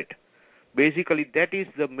higher spirit. Basically, that is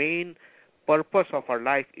the main purpose of our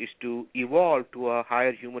life, is to evolve to a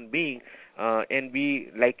higher human being, and be,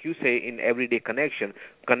 like you say, in everyday connection,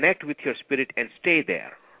 connect with your spirit and stay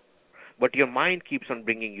there. But your mind keeps on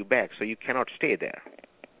bringing you back, so you cannot stay there.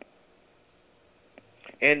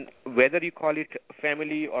 And whether you call it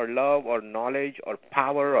family or love or knowledge or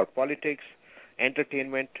power or politics,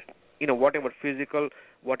 entertainment, whatever physical,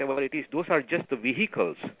 whatever it is, those are just the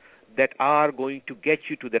vehicles that are going to get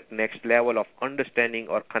you to that next level of understanding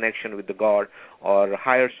or connection with the God or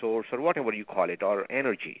higher source or whatever you call it, or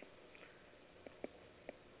energy.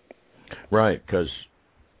 Right, because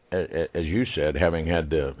as you said, having had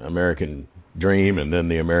the American dream and then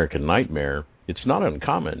the American nightmare, it's not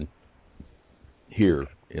uncommon here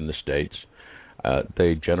in the States.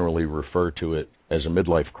 They generally refer to it as a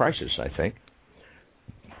midlife crisis, I think,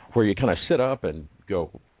 where you kind of sit up and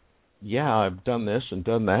go, yeah, I've done this and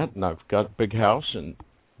done that, and I've got a big house,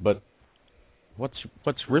 but what's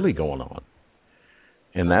really going on?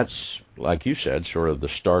 And that's, like you said, sort of the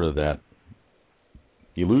start of that.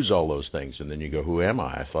 You lose all those things, and then you go, who am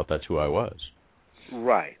I? I thought that's who I was.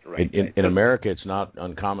 Right. In America, it's not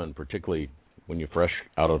uncommon, particularly when you're fresh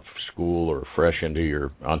out of school or fresh into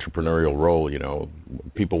your entrepreneurial role,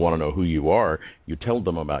 people want to know who you are. You tell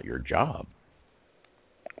them about your job.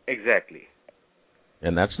 Exactly.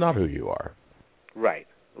 And that's not who you are. Right.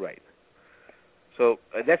 So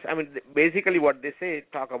that's, basically what they say,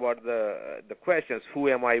 talk about the questions, who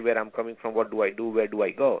am I, where I'm coming from, what do I do, where do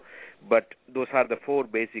I go? But those are the four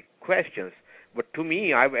basic questions. But to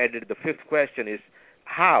me, I've added the fifth question is,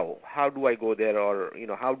 how? How do I go there, or,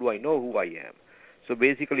 how do I know who I am? So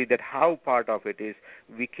basically that how part of it is,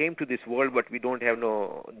 we came to this world, but we don't have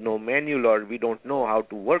no manual, or we don't know how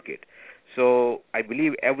to work it. So I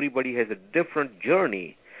believe everybody has a different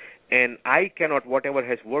journey, and I cannot, whatever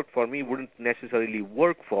has worked for me wouldn't necessarily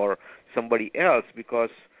work for somebody else, because,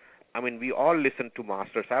 we all listen to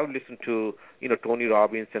masters. I've listened to, Tony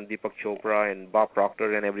Robbins and Deepak Chopra and Bob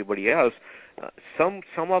Proctor and everybody else. Some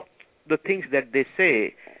of the things that they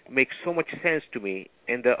say make so much sense to me,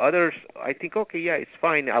 and the others, I think, okay, yeah, it's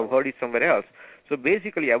fine, I've heard it somewhere else. So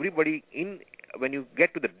basically everybody, when you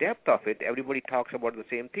get to the depth of it, everybody talks about the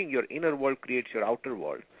same thing. Your inner world creates your outer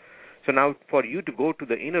world. So now for you to go to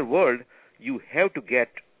the inner world, you have to get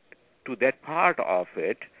to that part of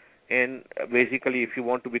it. And basically, if you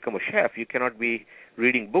want to become a chef, you cannot be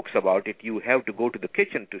reading books about it. You have to go to the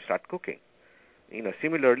kitchen to start cooking.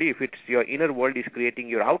 Similarly, if it's your inner world is creating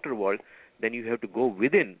your outer world, then you have to go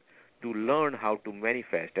within to learn how to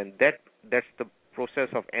manifest. And that's the process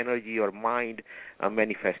of energy or mind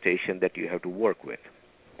manifestation that you have to work with.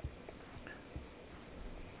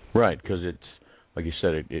 Right, because it's, like you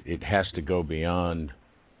said, it has to go beyond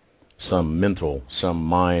some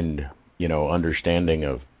mind, understanding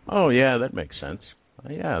of, oh, yeah, that makes sense.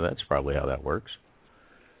 Yeah, that's probably how that works.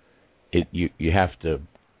 It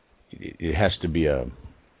has to be a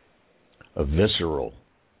visceral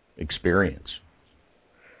experience.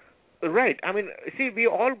 Right. I mean, see, we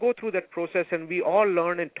all go through that process, and we all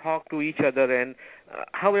learn and talk to each other. And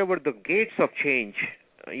however, the gates of change,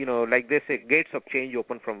 like they say, gates of change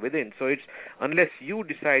open from within. So it's unless you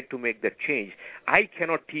decide to make that change, I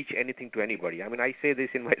cannot teach anything to anybody. I mean, I say this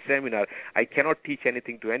in my seminar, I cannot teach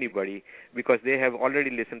anything to anybody because they have already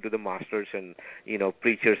listened to the masters and,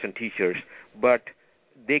 preachers and teachers. But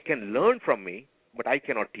they can learn from me, but I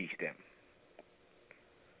cannot teach them.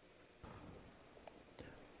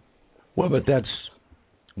 Well, but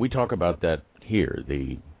we talk about that here,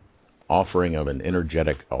 the offering of an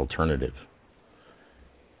energetic alternative.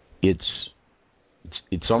 It's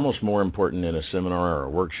almost more important in a seminar or a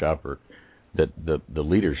workshop or that the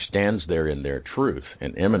leader stands there in their truth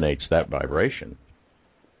and emanates that vibration.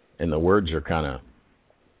 And the words are kind of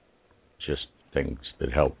just things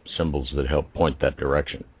that help, symbols that help point that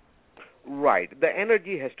direction. Right. The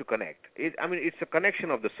energy has to connect. It's a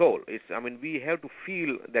connection of the soul. We have to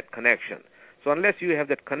feel that connection. So unless you have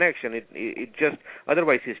that connection, it just,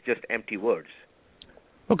 otherwise it's just empty words.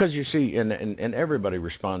 Well, because you see, and everybody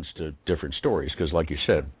responds to different stories. Because, like you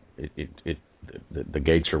said, the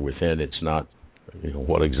gates are within. It's not,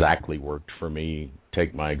 what exactly worked for me.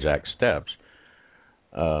 Take my exact steps.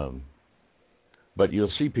 But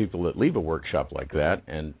you'll see people that leave a workshop like that,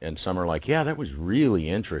 and some are like, yeah, that was really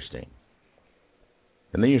interesting.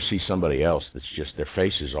 And then you see somebody else that's just, their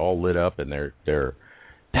face is all lit up, and they're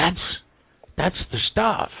that's the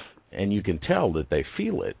stuff, and you can tell that they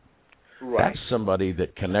feel it. Right. That's somebody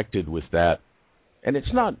that connected with that, and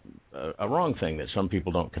it's not a wrong thing that some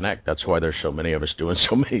people don't connect. That's why there's so many of us doing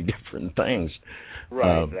so many different things.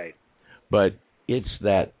 Right, right. But it's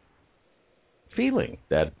that feeling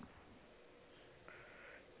that.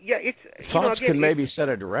 Yeah, it's thoughts can maybe set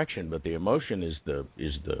a direction, but the emotion is the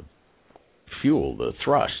fuel, the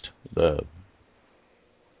thrust,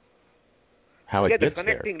 how it gets there. The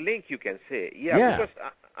connecting link, you can say. Yeah. Because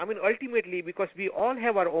ultimately, because we all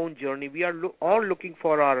have our own journey, we are all looking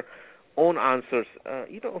for our own answers.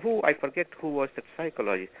 I forget who was that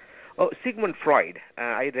psychologist. Oh, Sigmund Freud.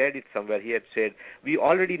 I read it somewhere. He had said, we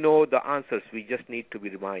already know the answers, we just need to be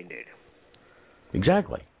reminded.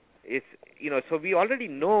 Exactly. It's, so we already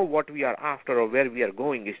know what we are after or where we are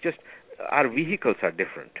going. It's just our vehicles are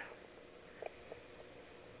different.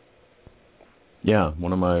 Yeah,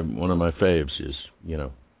 one of my faves is,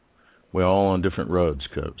 we're all on different roads.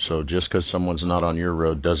 So just because someone's not on your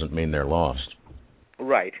road doesn't mean they're lost.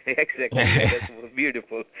 Right, exactly. That's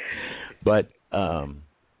beautiful. But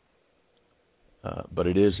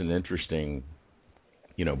it is an interesting,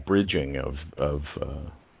 bridging of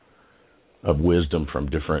wisdom from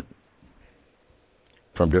different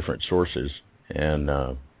sources, and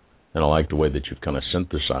I like the way that you've kind of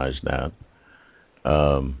synthesized that.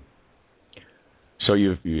 So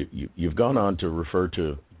you've gone on to refer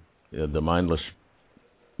to the mindless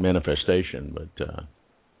manifestation, but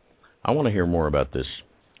I want to hear more about this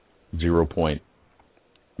 0 point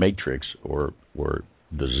matrix or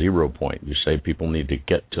the 0 point. You say people need to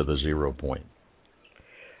get to the 0 point.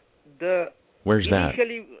 Where's that?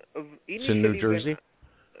 It's in New Jersey?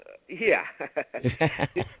 Yeah.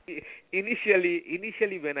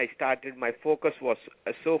 Initially when I started, my focus was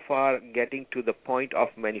so far getting to the point of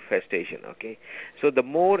manifestation, okay? So the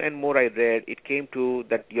more and more I read, it came to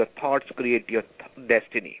that your thoughts create your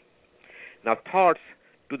destiny. Now thoughts,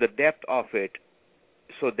 to the depth of it,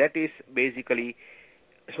 so that is basically,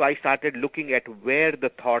 so I started looking at where the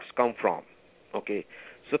thoughts come from, okay?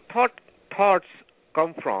 So thoughts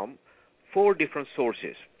come from 4 different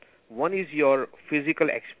sources. One is your physical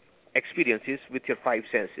experiences with your 5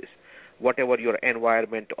 senses. Whatever your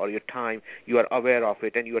environment or your time, you are aware of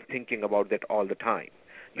it and you are thinking about that all the time.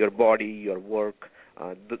 Your body, your work,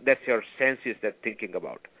 that's your senses that thinking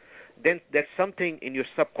about. Then there's something in your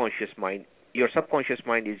subconscious mind. Your subconscious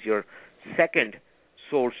mind is your second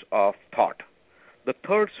source of thought. The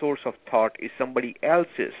third source of thought is somebody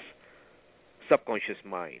else's subconscious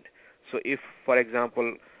mind. So if, for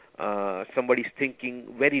example, somebody's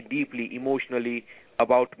thinking very deeply, emotionally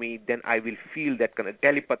about me, then I will feel that kind of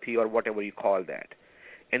telepathy or whatever you call that.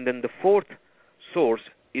 And then the fourth source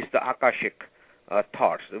is the Akashic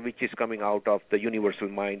thoughts, which is coming out of the universal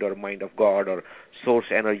mind or mind of God or source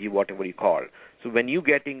energy, whatever you call. So when you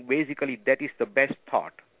getting, basically that is the best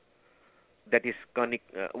thought. That is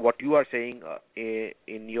what you are saying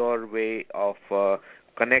in your way of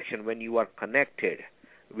connection. When you are connected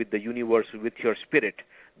with the universe, with your spirit,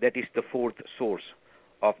 that is the fourth source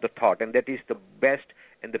of the thought, and that is the best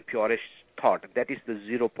and the purest thought. That is the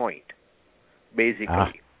 0 point,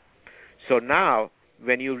 basically. So now,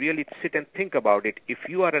 when you really sit and think about it, if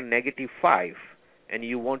you are a -5 and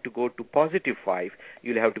you want to go to positive 5,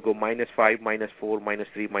 you'll have to go -5, -4,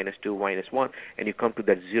 -3, -2, -1, and you come to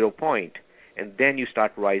that 0 point, and then you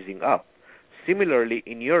start rising up. Similarly,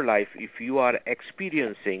 in your life, if you are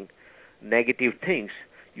experiencing negative things,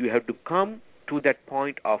 you have to come to that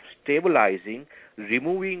point of stabilizing,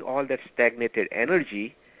 removing all that stagnated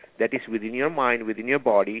energy that is within your mind, within your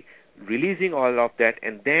body, releasing all of that,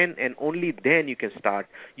 and then and only then you can start.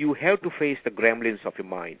 You have to face the gremlins of your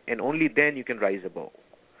mind, and only then you can rise above.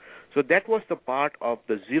 So that was the part of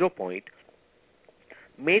the 0 point.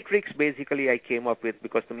 Matrix basically I came up with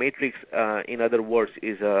because the matrix, in other words,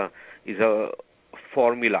 is a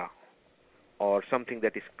formula or something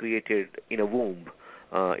that is created in a womb.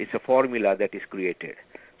 It's a formula that is created.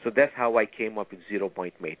 So that's how I came up with 0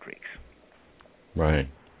 point matrix. Right.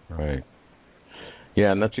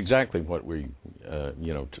 Yeah, and that's exactly what we,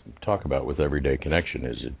 talk about with Everyday Connection.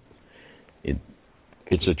 Is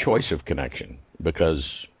it's a choice of connection because,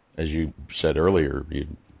 as you said earlier,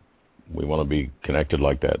 we want to be connected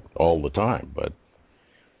like that all the time, but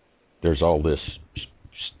there's all this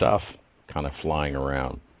stuff kind of flying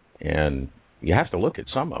around, and you have to look at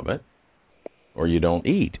some of it, or you don't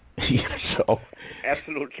eat.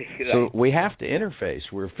 Absolutely right. So we have to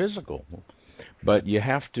interface. We're physical, but you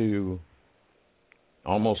have to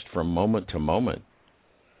almost from moment to moment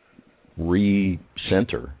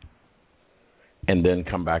recenter and then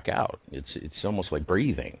come back out. It's almost like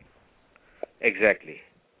breathing. Exactly.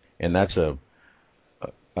 And that's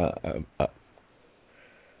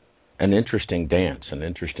an interesting dance, an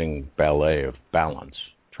interesting ballet of balance,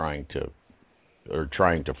 trying to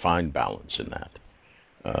find balance in that.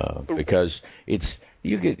 Because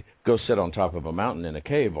you could go sit on top of a mountain in a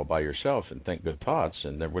cave all by yourself and think good thoughts,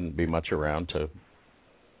 and there wouldn't be much around to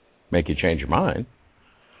make you change your mind.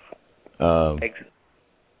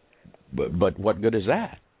 But what good is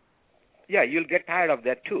that? Yeah, you'll get tired of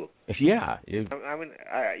that too. Yeah. I mean,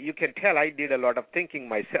 you can tell I did a lot of thinking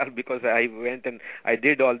myself because I went and I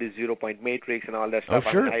did all this 0 point matrix and all that stuff.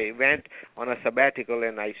 Oh, sure. I went on a sabbatical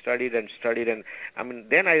and I studied, and I mean,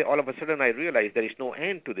 then all of a sudden I realized there is no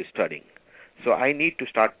end to this studying. So I need to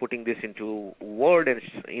start putting this into word and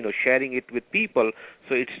sharing it with people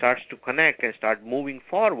so it starts to connect and start moving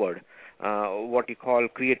forward. What you call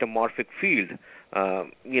create a morphic field,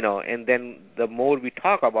 and then the more we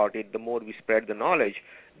talk about it, the more we spread the knowledge,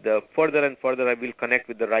 the further and further I will connect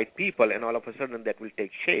with the right people, and all of a sudden that will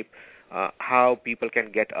take shape, how people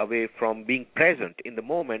can get away from being present in the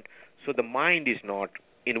moment so the mind is not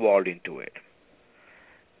involved into it.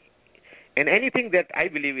 And anything that I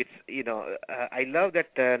believe it's, I love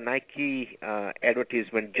that Nike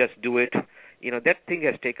advertisement, just do it. That thing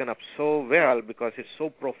has taken up so well because it's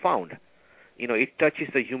so profound. It touches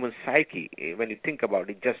the human psyche. When you think about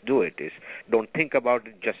it, just do it. Don't think about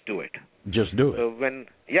it, just do it. Just do it. So when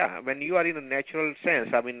you are in a natural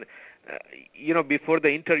sense, I mean, before the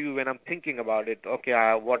interview when I'm thinking about it, okay,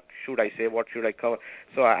 what should I say? What should I cover?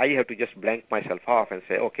 So I have to just blank myself off and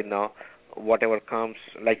say, okay, now whatever comes,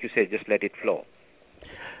 like you say, just let it flow.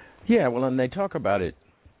 Yeah, well, and they talk about it.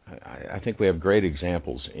 I think we have great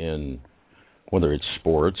examples in whether it's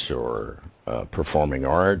sports or performing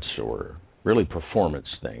arts or really performance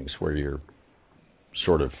things where you're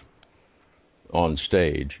sort of on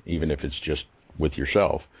stage, even if it's just with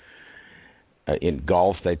yourself. In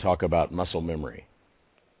golf, they talk about muscle memory.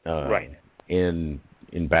 Right. In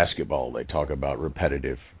basketball, they talk about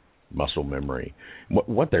repetitive muscle memory.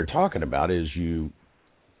 What they're talking about is you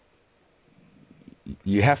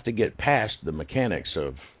have to get past the mechanics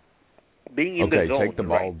of being in the zone. Take the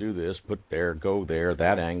ball, do this, put there, go there,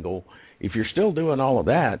 that angle. If you're still doing all of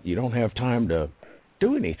that, you don't have time to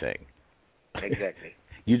do anything. Exactly.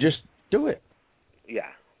 You just do it. Yeah.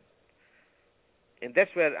 And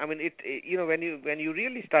that's where, I mean, when you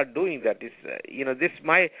really start doing that, this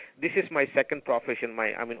is my second profession.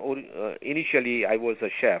 Initially I was a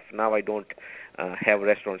chef. Now I don't have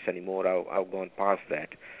restaurants anymore. I've gone past that.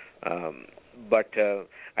 But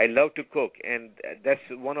I love to cook, and that's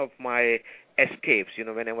one of my escapes.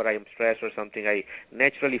 Whenever I am stressed or something, I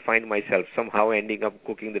naturally find myself somehow ending up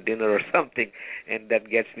cooking the dinner or something, and that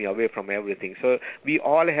gets me away from everything. So we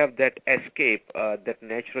all have that escape that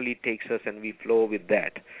naturally takes us, and we flow with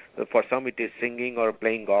that. So for some, it is singing or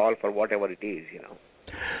playing golf or whatever it is.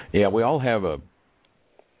 Yeah, we all have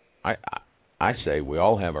I say we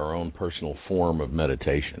all have our own personal form of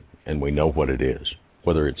meditation, and we know what it is.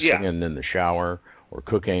 Whether it's singing in the shower or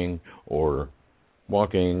cooking or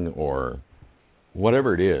walking or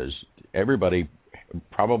whatever it is, everybody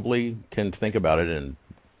probably can think about it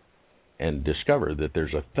and discover that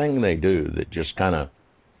there's a thing they do that just kind of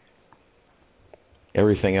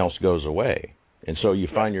everything else goes away. And so you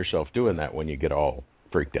find yourself doing that when you get all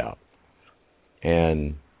freaked out.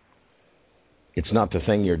 And it's not the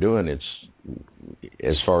thing you're doing, it's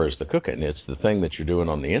as far as the cooking, it's the thing that you're doing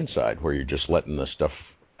on the inside where you're just letting the stuff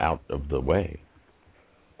out of the way.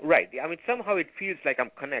 Right. I mean, somehow it feels like I'm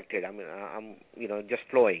connected. I mean, I'm, just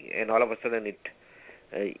flowing. And all of a sudden it,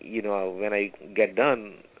 when I get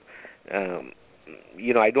done,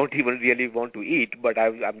 I don't even really want to eat, but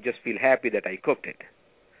I'm just feel happy that I cooked it.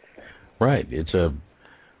 Right. It's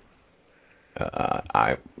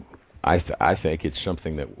I think it's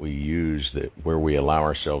something that we use where we allow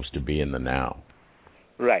ourselves to be in the now.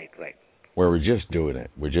 Right. Where we're just doing it.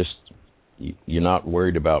 You're not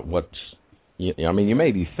worried about you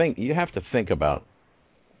have to think about,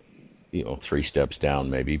 3 steps down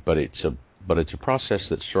maybe, but it's a process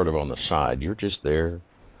that's sort of on the side. You're just there,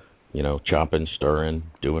 chopping, stirring,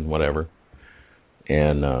 doing whatever.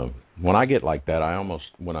 And when I get like that,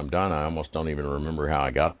 when I'm done, I almost don't even remember how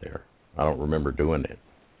I got there. I don't remember doing it.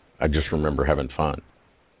 I just remember having fun.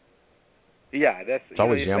 Yeah, that's it's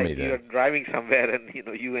always yummy. Like you're driving somewhere and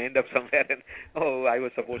you end up somewhere and I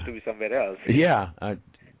was supposed to be somewhere else. Yeah,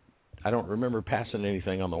 I don't remember passing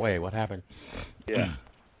anything on the way. What happened? Yeah.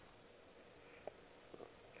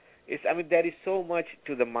 There is so much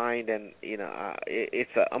to the mind, and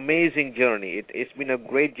it's an amazing journey. It's been a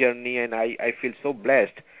great journey, and I feel so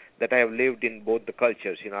blessed that I have lived in both the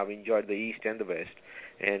cultures. I've enjoyed the East and the West,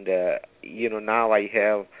 and now I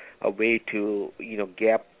have a way to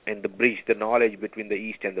gap and to bridge the knowledge between the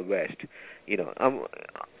East and the West.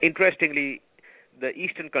 Interestingly, the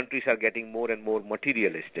Eastern countries are getting more and more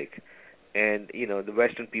materialistic. And, the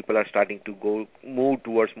Western people are starting to move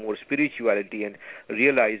towards more spirituality and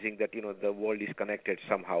realizing that, the world is connected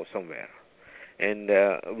somehow, somewhere. And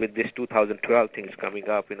with this 2012 things coming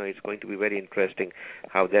up, it's going to be very interesting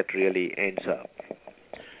how that really ends up.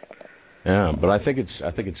 Yeah, but I think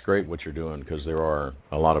it's great what you're doing, because there are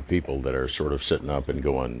a lot of people that are sort of sitting up and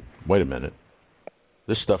going, wait a minute,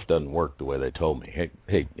 this stuff doesn't work the way they told me.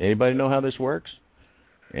 Hey, anybody know how this works?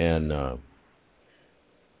 And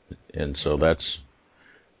so that's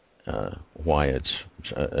why it's,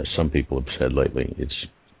 as some people have said lately, it's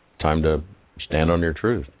time to stand on your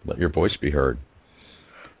truth. Let your voice be heard.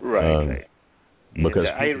 Right. Because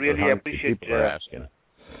I really appreciate people are asking.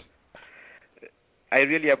 I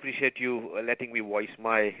really appreciate you letting me voice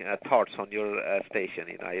my thoughts on your station.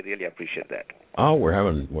 I really appreciate that. Oh,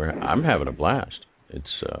 I'm having a blast.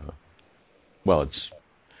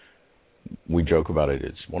 We joke about it.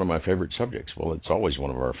 It's one of my favorite subjects. Well, it's always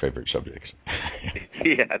one of our favorite subjects.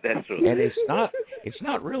 Yeah, that's true. And it's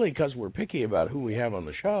not really because we're picky about who we have on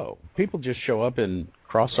the show. People just show up and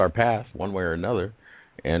cross our path one way or another,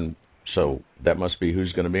 and so that must be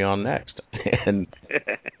who's going to be on next. And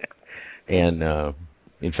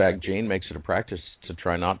in fact, Jane makes it a practice to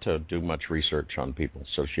try not to do much research on people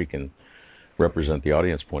so she can represent the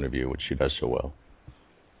audience point of view, which she does so well.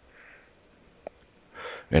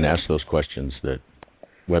 And ask those questions that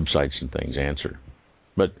websites and things answer.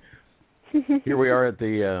 But here we are at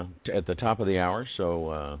the top of the hour,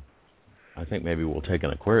 so I think maybe we'll take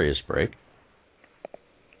an Aquarius break.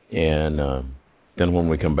 And then when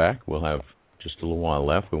we come back, we'll have just a little while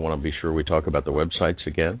left. We want to be sure we talk about the websites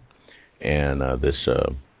again and this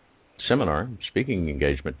seminar, speaking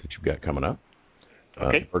engagement that you've got coming up.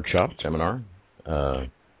 Okay. Workshop, seminar,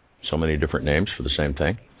 so many different names for the same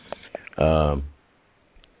thing.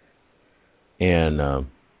 And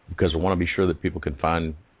because I want to be sure that people can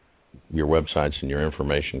find your websites and your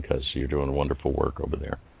information, because you're doing wonderful work over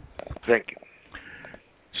there. Thank you.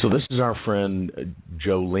 So this is our friend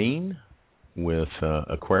Jolene with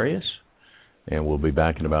Aquarius, and we'll be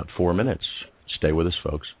back in about 4 minutes. Stay with us,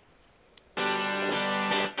 folks.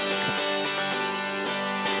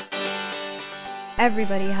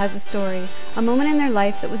 Everybody has a story, a moment in their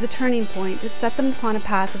life that was a turning point that set them upon a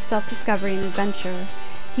path of self-discovery and adventure.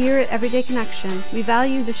 Here at Everyday Connection, we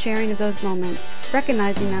value the sharing of those moments,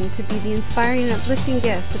 recognizing them to be the inspiring and uplifting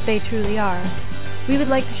gifts that they truly are. We would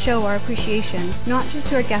like to show our appreciation, not just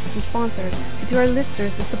to our guests and sponsors, but to our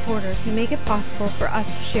listeners and supporters who make it possible for us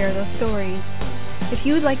to share those stories. If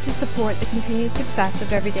you would like to support the continued success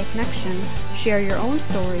of Everyday Connection, share your own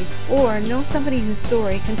story, or know somebody whose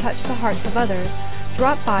story can touch the hearts of others,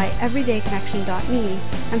 drop by everydayconnection.me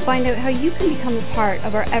and find out how you can become a part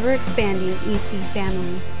of our ever-expanding EC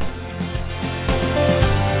family.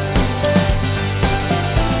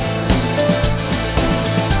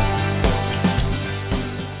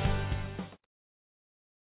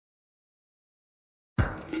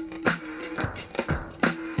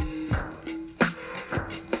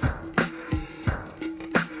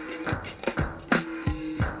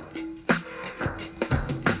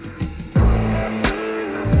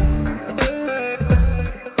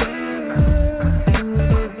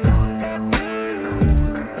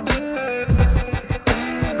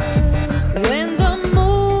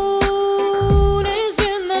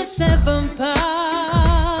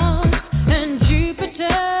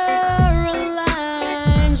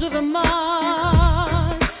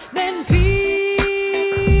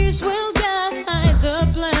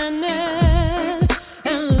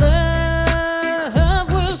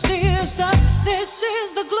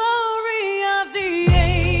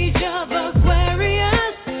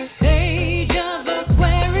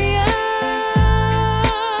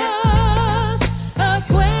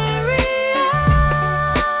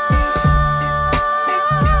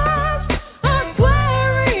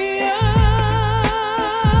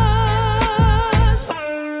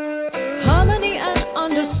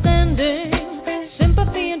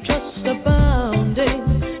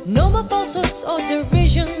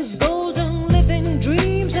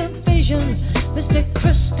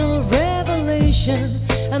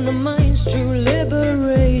 true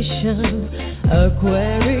liberation,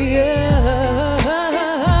 Aquarius.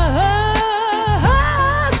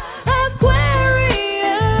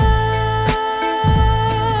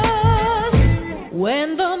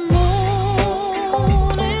 When the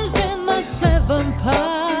moon is in the seventh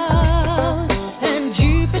house and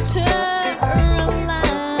Jupiter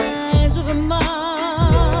aligns with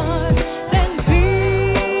Mars, then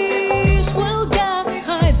peace will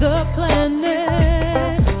guide the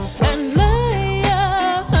planet, and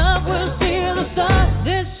Leia will see the stars.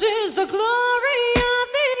 This is the glory of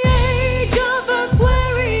the age of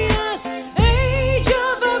Aquarius, age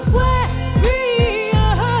of Aquarius.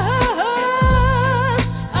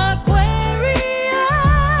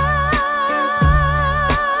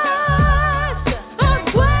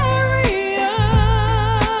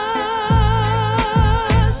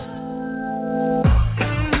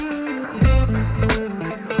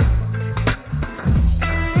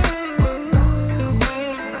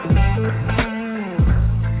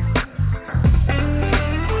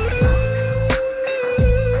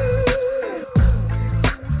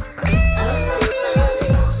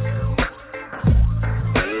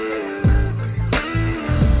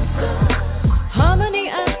 Harmony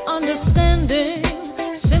and understanding,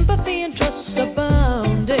 sympathy and trust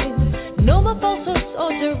abounding. No more falsehoods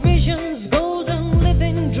or derisions, golden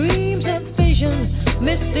living dreams and visions,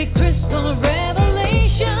 mystic crystal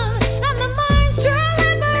revelation, and the mind's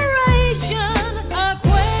true liberation.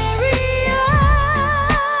 Aquarius,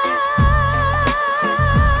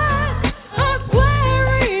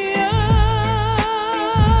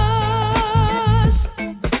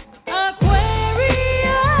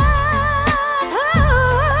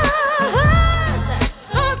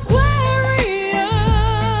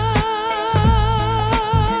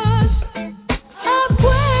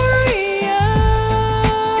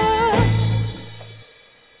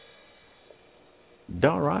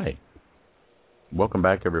 All right. Welcome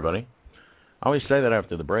back, everybody. I always say that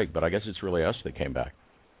after the break, but I guess it's really us that came back.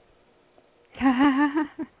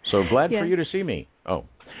 So glad for you to see me. Oh.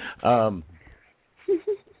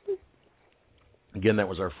 Again, that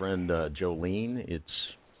was our friend Jolene.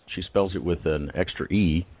 She spells it with an extra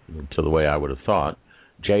E to the way I would have thought.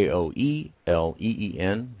 JOELEEN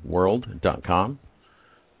world.com.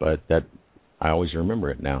 But that I always remember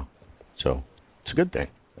it now. So it's a good thing.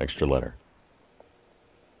 Extra letter.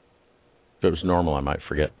 If it was normal, I might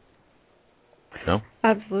forget. No?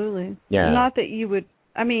 Absolutely. Yeah. Not that you would.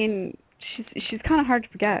 I mean, she's kind of hard to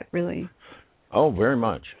forget, really. Oh, very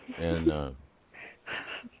much. And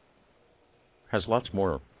has lots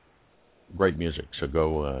more great music. So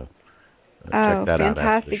go check that out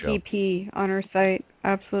after the show. Fantastic EP on her site.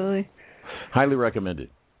 Absolutely. Highly recommended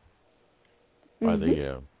by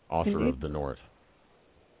the author of The North.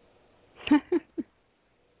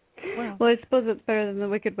 Well, I suppose it's better than The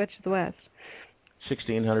Wicked Witch of the West.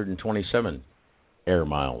 1,627 air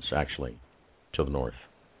miles, actually, to the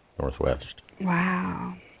northwest.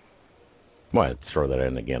 Wow. Well, I'd throw that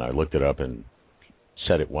in again. I looked it up and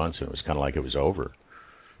said it once, and it was kind of like it was over.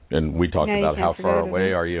 And we talked about how far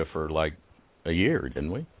away are you for like a year,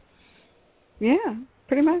 didn't we? Yeah,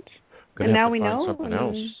 pretty much. And now we know. Something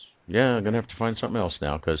else. Yeah, I'm going to have to find something else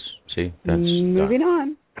now because, see, that's... Moving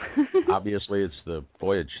on. Obviously, it's the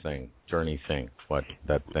voyage thing, journey thing,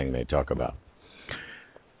 that thing they talk about.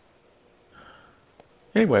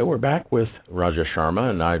 Anyway, we're back with Raja Sharma,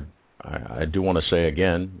 and I do want to say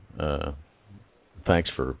again, thanks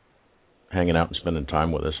for hanging out and spending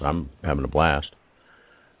time with us. I'm having a blast.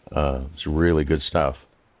 It's really good stuff.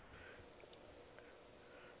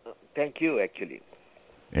 Thank you, actually.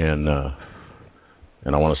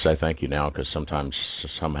 And I want to say thank you now because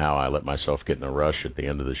somehow I let myself get in a rush at the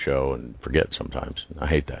end of the show and forget sometimes. I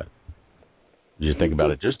hate that. You think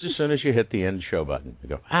about it just as soon as you hit the end show button. You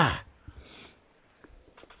go, ah.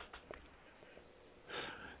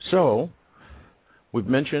 So, we've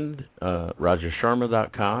mentioned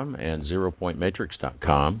rajasharma.com and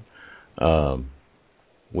zeropointmatrix.com. I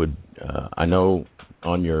know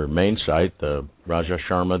on your main site, the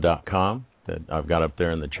rajasharma.com that I've got up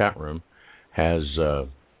there in the chat room has,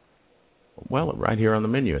 right here on the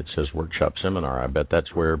menu it says workshop seminar. I bet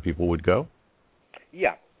that's where people would go?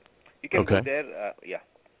 Yeah. You can go there, yeah.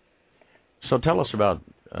 So tell us about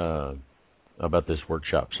this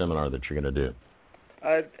workshop seminar that you're going to do.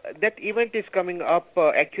 That event is coming up.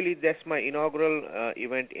 Actually, that's my inaugural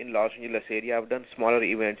event in Los Angeles area. I've done smaller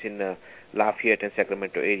events in Lafayette and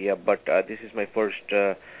Sacramento area, but this is my first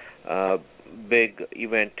big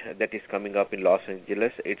event that is coming up in Los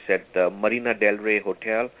Angeles. It's at the Marina Del Rey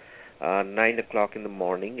Hotel, 9 o'clock in the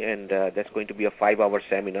morning, and that's going to be a 5-hour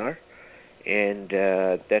seminar. and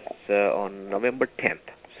that's on November 10th,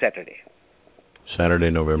 Saturday. Saturday,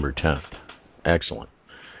 November 10th. Excellent.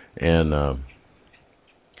 And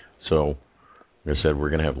so, like I said, we're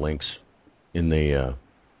going to have links in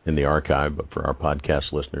the archive, but for our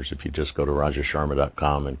podcast listeners, if you just go to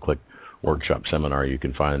rajasharma.com and click Workshop Seminar, you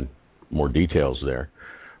can find more details there.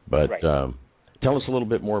 But tell us a little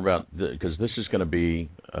bit more about, because this is going to be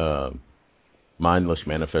Mindless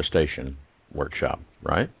Manifestation Workshop,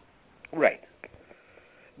 right? Right.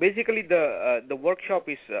 Basically, the workshop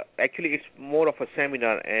is actually it's more of a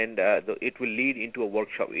seminar, and it will lead into a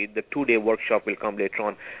workshop. The 2-day workshop will come later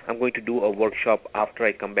on. I'm going to do a workshop after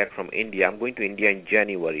I come back from India. I'm going to India in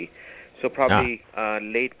January, so probably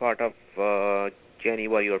late part of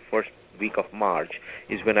January or first week of March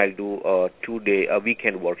is when I'll do a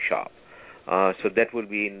weekend workshop. So that will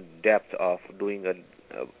be in depth of doing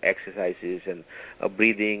exercises and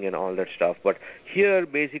breathing and all that stuff. But here,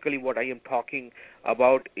 basically, what I am talking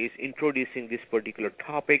about is introducing this particular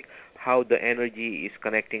topic, how the energy is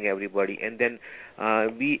connecting everybody, and then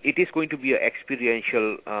it is going to be an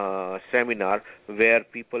experiential seminar where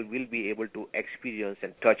people will be able to experience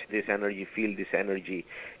and touch this energy, feel this energy,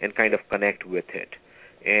 and kind of connect with it.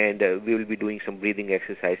 And we will be doing some breathing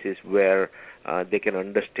exercises where they can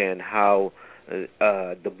understand how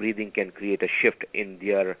the breathing can create a shift in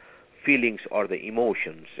their feelings or the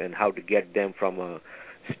emotions, and how to get them from a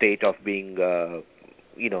state of being,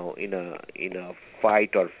 in a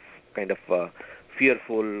fight or kind of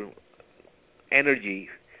fearful energy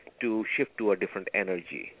to shift to a different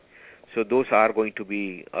energy. So those are going to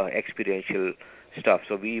be experiential stuff.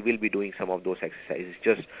 So we will be doing some of those exercises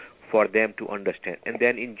just for them to understand. And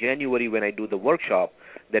then in January, when I do the workshop,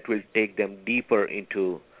 that will take them deeper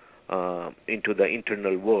into the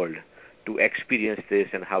internal world to experience this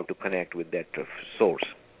and how to connect with that source.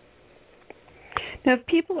 Now, if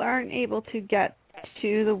people aren't able to get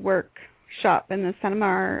to the workshop and the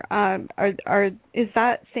seminar, is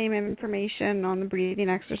that same information on the breathing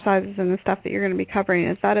exercises and the stuff that you're going to be covering,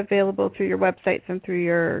 is that available through your websites and through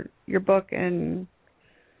your book and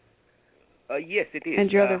yes, it is.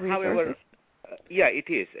 And your other resources? However, it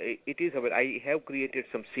is. It is. I have created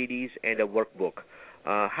some CDs and a workbook.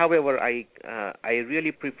 However, I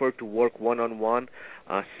really prefer to work one-on-one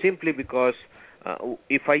simply because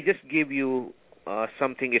if I just give you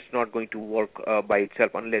something, it's not going to work by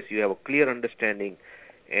itself unless you have a clear understanding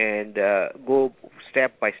and go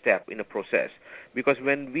step by step in a process. Because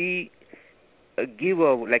when we give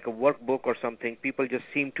a workbook or something, people just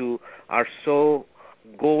are so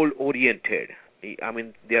goal-oriented. I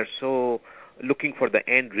mean, they are so looking for the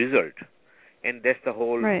end result. And that's the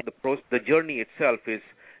whole, the journey itself is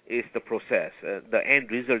the process. The end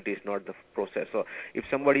result is not the process. So if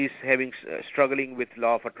somebody is struggling with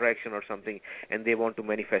law of attraction or something, and they want to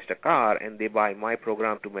manifest a car, and they buy my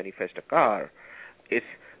program to manifest a car, it's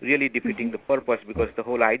really defeating the purpose, because the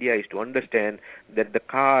whole idea is to understand that the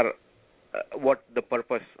car, what the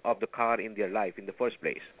purpose of the car in their life in the first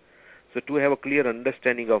place. So to have a clear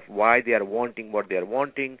understanding of why they are wanting what they are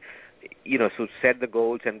wanting, so set the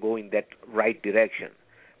goals and go in that right direction.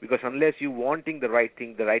 Because unless you're wanting the right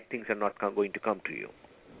things are not going to come to you.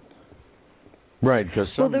 Right.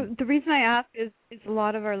 Well, the reason I ask is a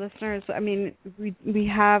lot of our listeners, I mean,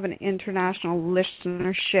 we have an international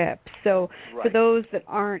listenership. So for those that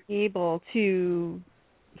aren't able to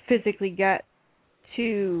physically get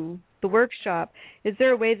to the workshop, is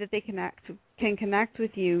there a way that they can connect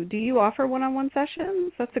with you? Do you offer one-on-one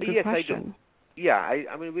sessions? That's a good question. Yes, I do. Yeah,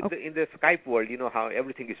 I mean, in the Skype world, you know how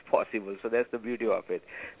everything is possible. So that's the beauty of it.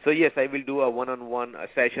 So yes, I will do a one-on-one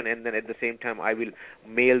session, and then at the same time, I will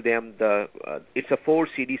mail them it's a 4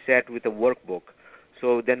 CD set with a workbook.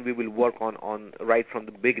 So then we will work on right from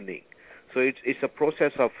the beginning. So it's a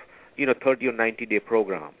process of 30 or 90-day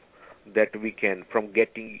program that we can, from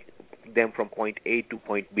getting them from point A to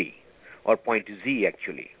point B, or point Z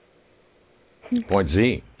actually. Point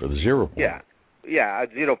Z for the 0 point. Yeah,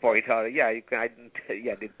 0 point. You can. I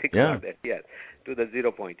didn't think about that. Yes, to the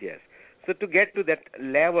 0 point. Yes. So to get to that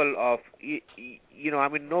level of, I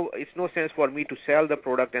mean, it's no sense for me to sell the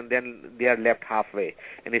product and then they are left halfway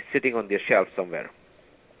and it's sitting on their shelf somewhere.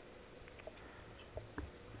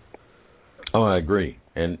 Oh, I agree,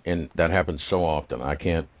 and that happens so often.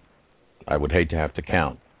 I would hate to have to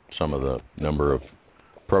count some of the number of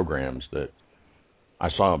programs that I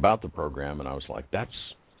saw about the program, and I was like,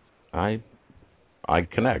 I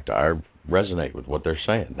connect. I resonate with what they're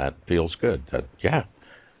saying. That feels good.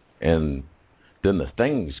 And then the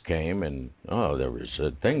things came, and there was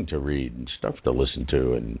a thing to read and stuff to listen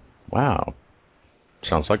to, and wow,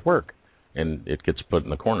 sounds like work. And it gets put in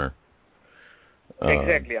the corner.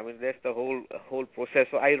 Exactly. I mean, that's the whole process.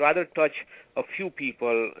 So I rather touch a few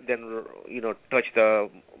people than touch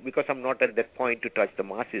because I'm not at that point to touch the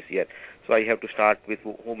masses yet. So I have to start with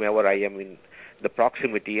whomever I am in the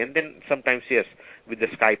proximity, and then sometimes yes, with the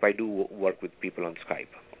Skype I do work with people on Skype.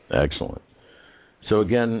 Excellent. So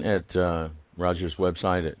again, at Raja's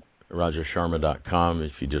website at rajasharma.com,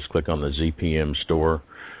 if you just click on the ZPM store,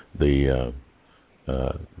 the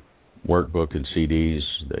workbook and CDs,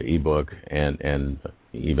 the ebook, and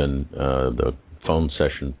even the phone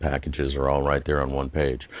session packages are all right there on one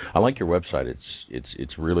page. I like your website.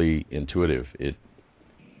 It's really intuitive.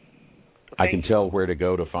 I can tell where to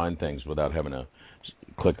go to find things without having to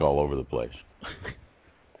click all over the place.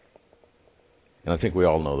 And I think we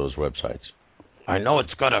all know those websites. I know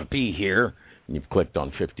it's got to be here, and you've clicked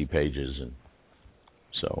on 50 pages, and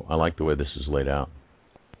so I like the way this is laid out.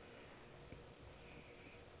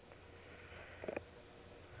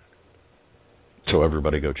 So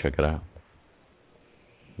everybody go check it out.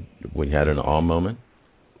 We had an awe moment.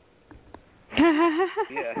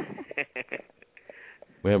 Yeah.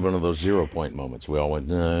 We had one of those 0 point moments. We all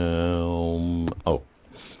went, oh.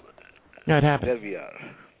 Yeah, it happened. There we are.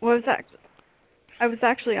 Well, I was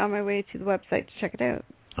actually on my way to the website to check it out.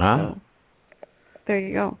 Ah. So, there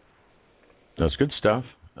you go. That's good stuff.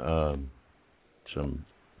 Some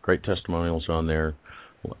great testimonials on there.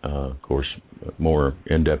 Of course, more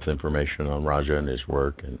in-depth information on Raja and his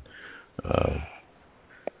work, and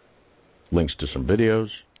links to some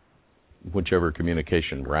videos, whichever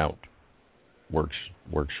communication route works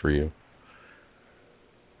for you.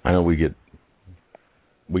 I know we get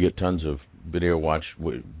tons of video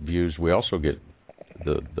views. We also get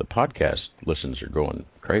the podcast listens are going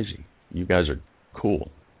crazy. You guys are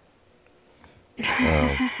cool.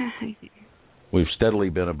 We've steadily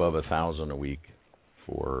been above 1,000 a week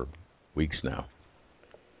for weeks now,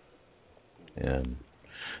 and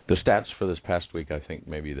the stats for this past week, I think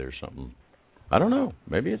maybe there's something, I don't know,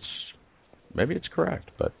 maybe it's correct,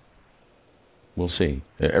 but we'll see.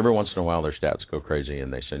 Every once in a while their stats go crazy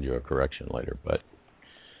and they send you a correction later, but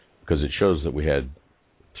because it shows that we had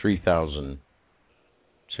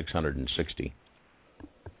 3,660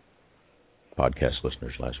 podcast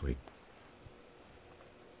listeners last week.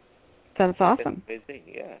 That's awesome. That's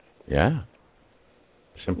amazing, yeah. Yeah.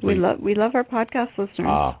 Simply, we love our podcast listeners.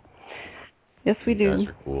 Ah, yes, we do. You guys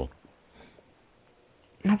are cool.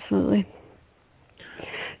 Absolutely.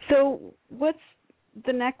 So, what's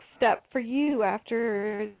the next step for you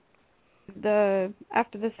after the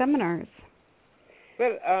seminars?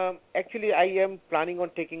 Well, actually, I am planning on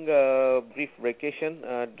taking a brief vacation,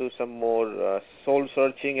 do some more soul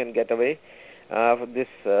searching and get away. This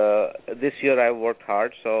year I worked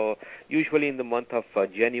hard, so usually in the month of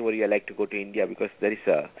January I like to go to India because there is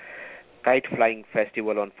a kite flying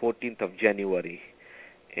festival on 14th of January,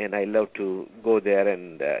 and I love to go there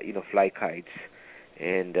and fly kites,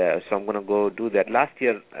 and so I'm going to go do that. Last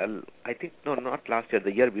year, not last year,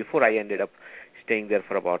 the year before, I ended up staying there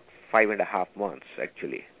for about 5.5 months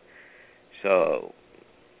actually. So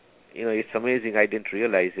it's amazing. I didn't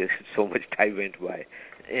realize it. So much time went by,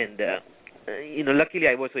 and luckily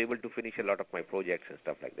I was able to finish a lot of my projects and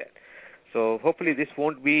stuff like that. So hopefully this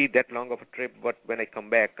won't be that long of a trip, but when I come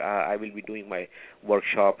back, I will be doing my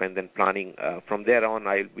workshop and then planning. From there on,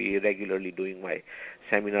 I'll be regularly doing my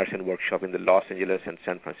seminars and workshop in the Los Angeles and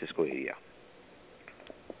San Francisco area.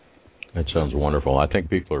 That sounds wonderful. I think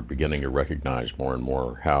people are beginning to recognize more and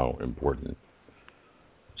more how important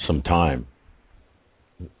some time,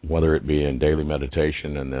 whether it be in daily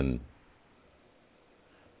meditation and then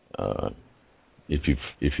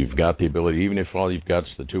if you've got the ability, even if all you've got is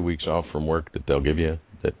the 2 weeks off from work that they'll give you,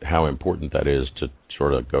 that how important that is to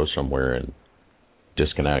sort of go somewhere and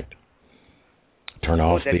disconnect, turn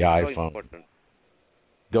off the iPhone,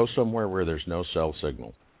 go somewhere where there's no cell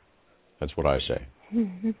signal. That's what I say.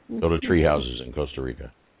 Go to tree houses in Costa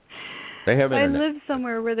Rica. They have internet. I live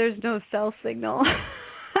somewhere where there's no cell signal.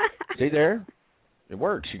 See there? It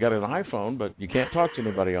works. You got an iPhone, but you can't talk to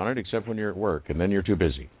anybody on it except when you're at work, and then you're too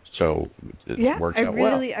busy. So it works out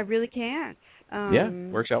well. I really can't.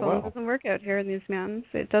 Works out well. It doesn't work out here in these mountains.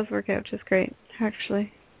 It does work out just great,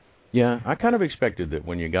 actually. Yeah, I kind of expected that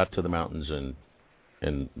when you got to the mountains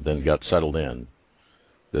and then got settled in,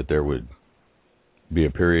 that there would be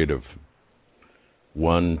a period of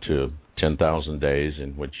 1 to 10,000 days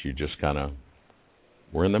in which you just kind of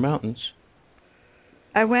were in the mountains.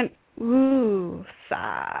 I went woosah.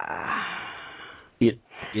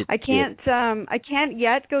 I can't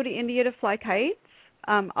yet go to India to fly kites.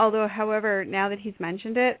 Although, however, now that he's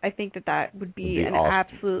mentioned it, I think that would be an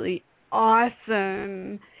absolutely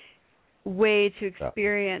awesome way to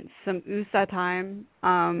experience some USA time.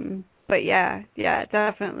 But yeah,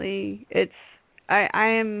 definitely. I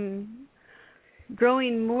am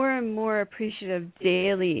growing more and more appreciative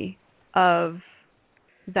daily of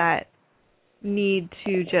that need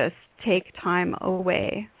to just take time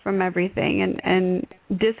away from everything and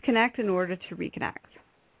disconnect in order to reconnect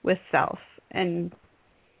with self. And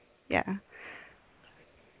yeah.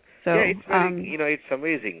 So yeah, it's very, it's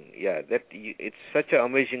amazing. Yeah, it's such an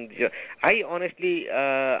amazing. I honestly,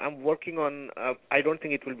 I'm working on. I don't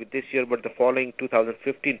think it will be this year, but the following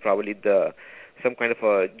 2015, probably some kind of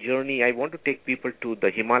a journey. I want to take people to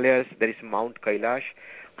the Himalayas. There is Mount Kailash.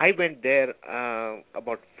 I went there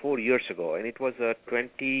about 4 years ago, and it was a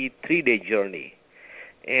 23-day journey.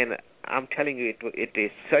 And I'm telling you, it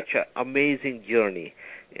is such an amazing journey.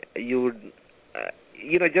 You would.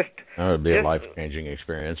 That would be a life-changing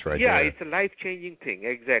experience, right? Yeah, there. It's a life-changing thing.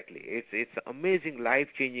 Exactly, it's an amazing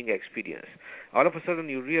life-changing experience. All of a sudden,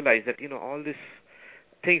 you realize that all these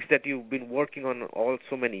things that you've been working on all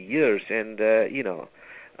so many years, and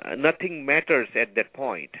nothing matters at that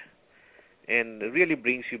point, and really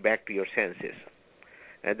brings you back to your senses.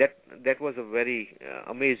 That was a very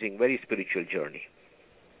amazing, very spiritual journey.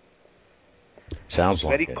 Sounds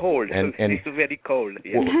like very it. Cold. And it's very cold.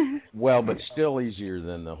 Yeah. Well, but still easier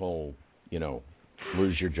than the whole,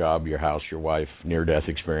 lose your job, your house, your wife, near-death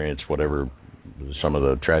experience, whatever some of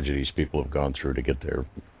the tragedies people have gone through to get there.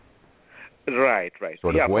 Right.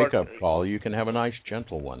 Sort of wake-up call. You can have a nice,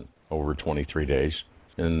 gentle one over 23 days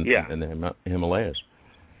in the Himalayas.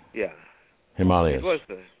 Yeah. Himalayas.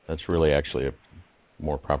 That's really actually a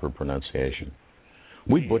more proper pronunciation.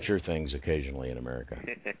 We butcher things occasionally in America.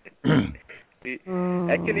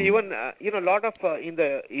 Actually, even a lot of in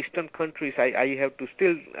the eastern countries, I have to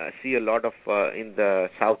still see a lot of in the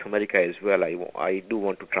South America as well. I do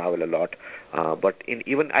want to travel a lot, but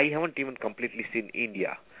I haven't even completely seen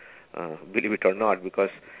India, believe it or not,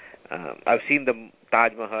 because I've seen the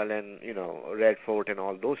Taj Mahal and Red Fort and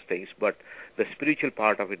all those things, but the spiritual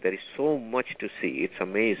part of it, there is so much to see. It's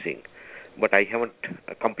amazing, but I haven't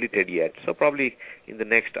completed yet. So probably in the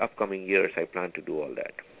next upcoming years, I plan to do all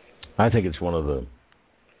that. I think it's one of the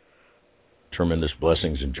tremendous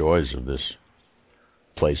blessings and joys of this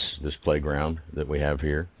place, this playground that we have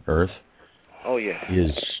here, Earth. Oh, yeah.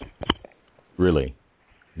 Is really,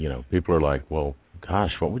 people are like, well,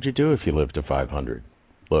 gosh, what would you do if you lived to 500?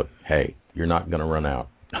 Look, hey, you're not going to run out,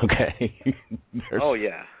 okay? Oh,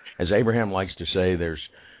 yeah. As Abraham likes to say, there's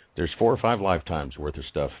 4 or 5 lifetimes worth of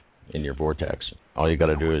stuff in your vortex. All you got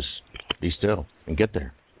to do is be still and get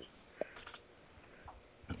there.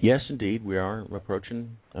 Yes, indeed, we are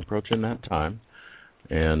approaching that time.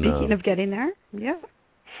 And speaking of getting there, yeah.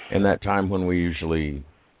 And that time when we usually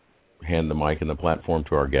hand the mic and the platform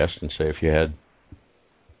to our guest and say, if you had,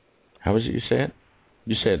 how was it you say it?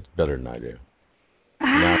 You say it better than I do.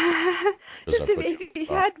 If you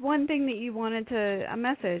had one thing that you wanted a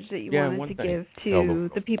message that you wanted to give to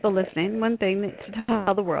the people listening, one thing to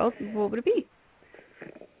tell the world, what would it be?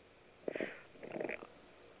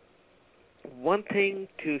 One thing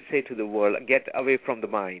to say to the world: get away from the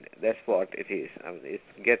mind. That's what it is. It's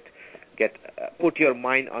put your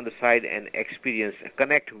mind on the side and experience,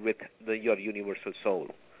 connect with your universal soul.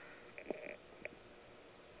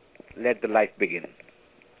 Let the life begin.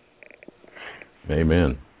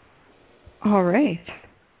 Amen. All right.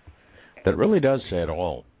 That really does say it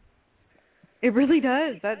all. It really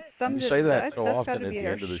does. That sums you say that so often at the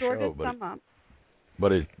end of the show,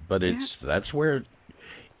 but that's where.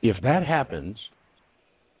 If that happens,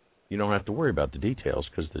 you don't have to worry about the details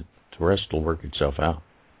because the rest will work itself out.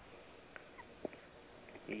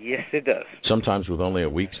 Yes, it does. Sometimes with only a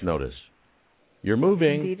week's notice. You're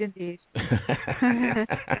moving. Indeed.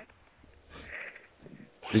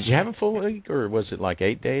 Did you have a full week, or was it like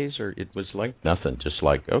 8 days, or it was like nothing, just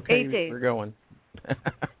like, okay, 8 days. We're going.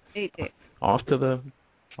 8 days. Off to the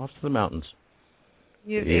mountains.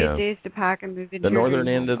 You have 8 days to pack and move into the northern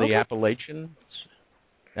end of the okay.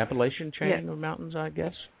 Appalachian chain of mountains, I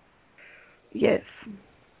guess. Yes.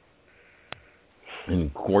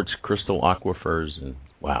 And quartz crystal aquifers, and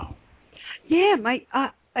wow. Yeah,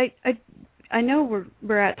 I know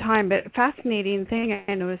we're at time, but fascinating thing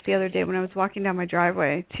I noticed the other day when I was walking down my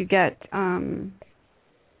driveway to get the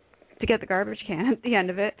garbage can at the end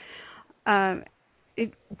of it.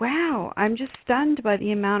 Wow, I'm just stunned by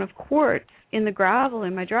the amount of quartz in the gravel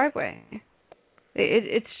in my driveway.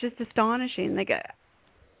 It's just astonishing. Like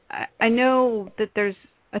I know that there's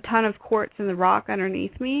a ton of quartz in the rock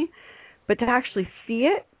underneath me, but to actually see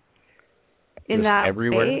it in that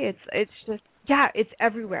everywhere? way, it's just Yeah, it's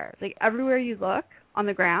everywhere. Like everywhere you look on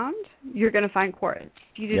the ground, you're going to find quartz.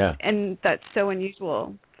 And that's so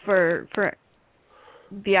unusual for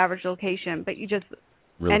the average location, but you just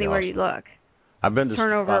really anywhere awesome. You look. I've been to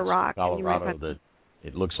turn over a rock in Colorado that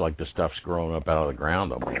it looks like the stuff's growing up out of the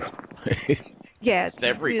ground almost. Yeah,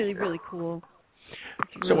 it's really, really cool.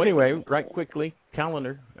 So anyway, right quickly,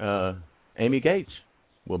 calendar. Amy Gates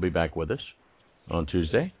will be back with us on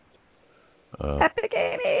Tuesday. Epic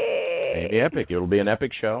Amy! Amy Epic. It'll be an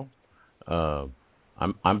epic show. I'm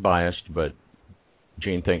biased, but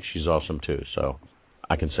Jean thinks she's awesome too, so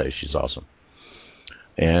I can say she's awesome.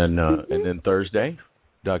 And and then Thursday,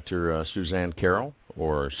 Dr. Suzanne Carroll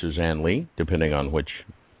or Suzanne Lee, depending on which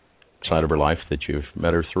side of her life that you've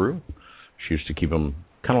met her through. She used to keep them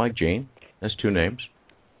kind of like Jean. That's 2 names,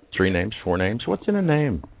 3 names, 4 names. What's in a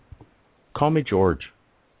name? Call me George.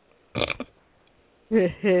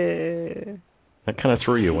 That kind of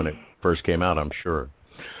threw you when it first came out, I'm sure.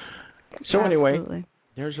 So anyway,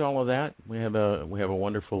 there's all of that. We have a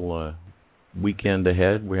wonderful weekend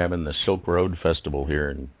ahead. We're having the Silk Road Festival here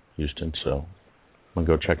in Houston, so I'm going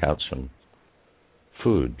to go check out some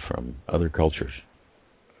food from other cultures.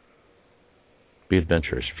 Be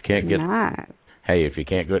adventurous. If you can't get, if you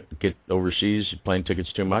can't get overseas, plane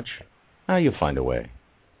tickets too much, you'll find a way.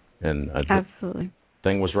 And absolutely, the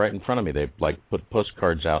thing was right in front of me. They put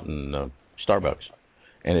postcards out in Starbucks,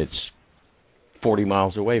 and it's 40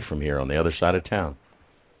 miles away from here on the other side of town.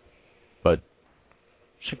 But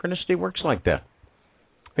synchronicity works like that.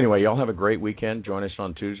 Anyway, y'all have a great weekend. Join us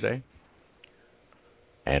on Tuesday.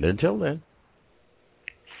 And until then,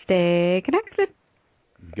 stay connected.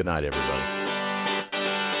 Good night, everybody.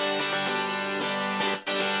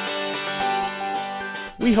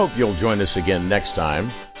 We hope you'll join us again next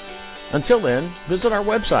time. Until then, visit our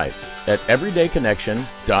website at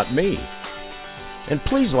everydayconnection.me. And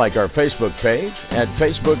please like our Facebook page at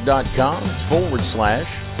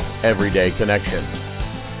facebook.com/everydayconnection.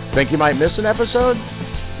 Think you might miss an episode?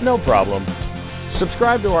 No problem.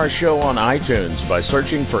 Subscribe to our show on iTunes by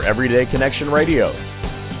searching for Everyday Connection Radio.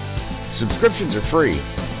 Subscriptions are free,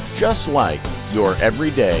 just like your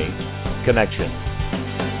Everyday Connection.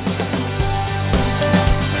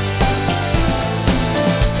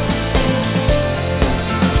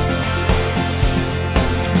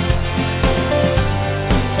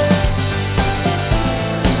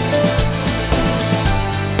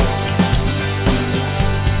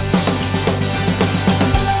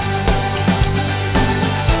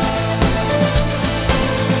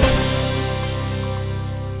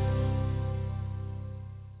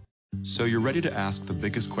 So you're ready to ask the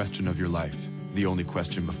biggest question of your life, the only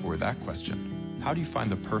question before that question. How do you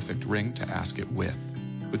find the perfect ring to ask it with?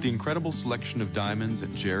 With the incredible selection of diamonds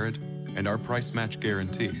at Jared and our price match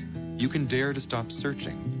guarantee, you can dare to stop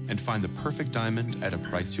searching and find the perfect diamond at a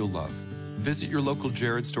price you'll love. Visit your local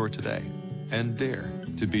Jared store today and dare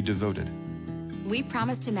to be devoted. We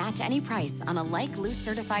promise to match any price on a like loose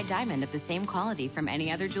certified diamond of the same quality from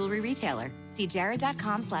any other jewelry retailer. See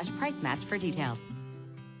jared.com/price match for details.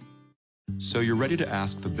 So you're ready to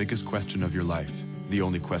ask the biggest question of your life, the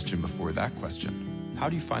only question before that question. How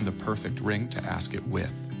do you find the perfect ring to ask it with?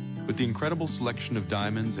 With the incredible selection of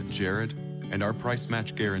diamonds at Jared and our price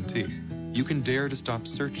match guarantee, you can dare to stop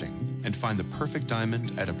searching and find the perfect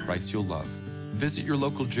diamond at a price you'll love. Visit your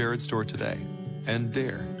local Jared store today and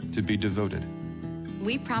dare to be devoted.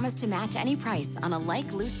 We promise to match any price on a like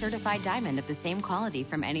loose certified diamond of the same quality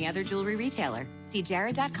from any other jewelry retailer. See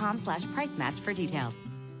jared.com/price match for details.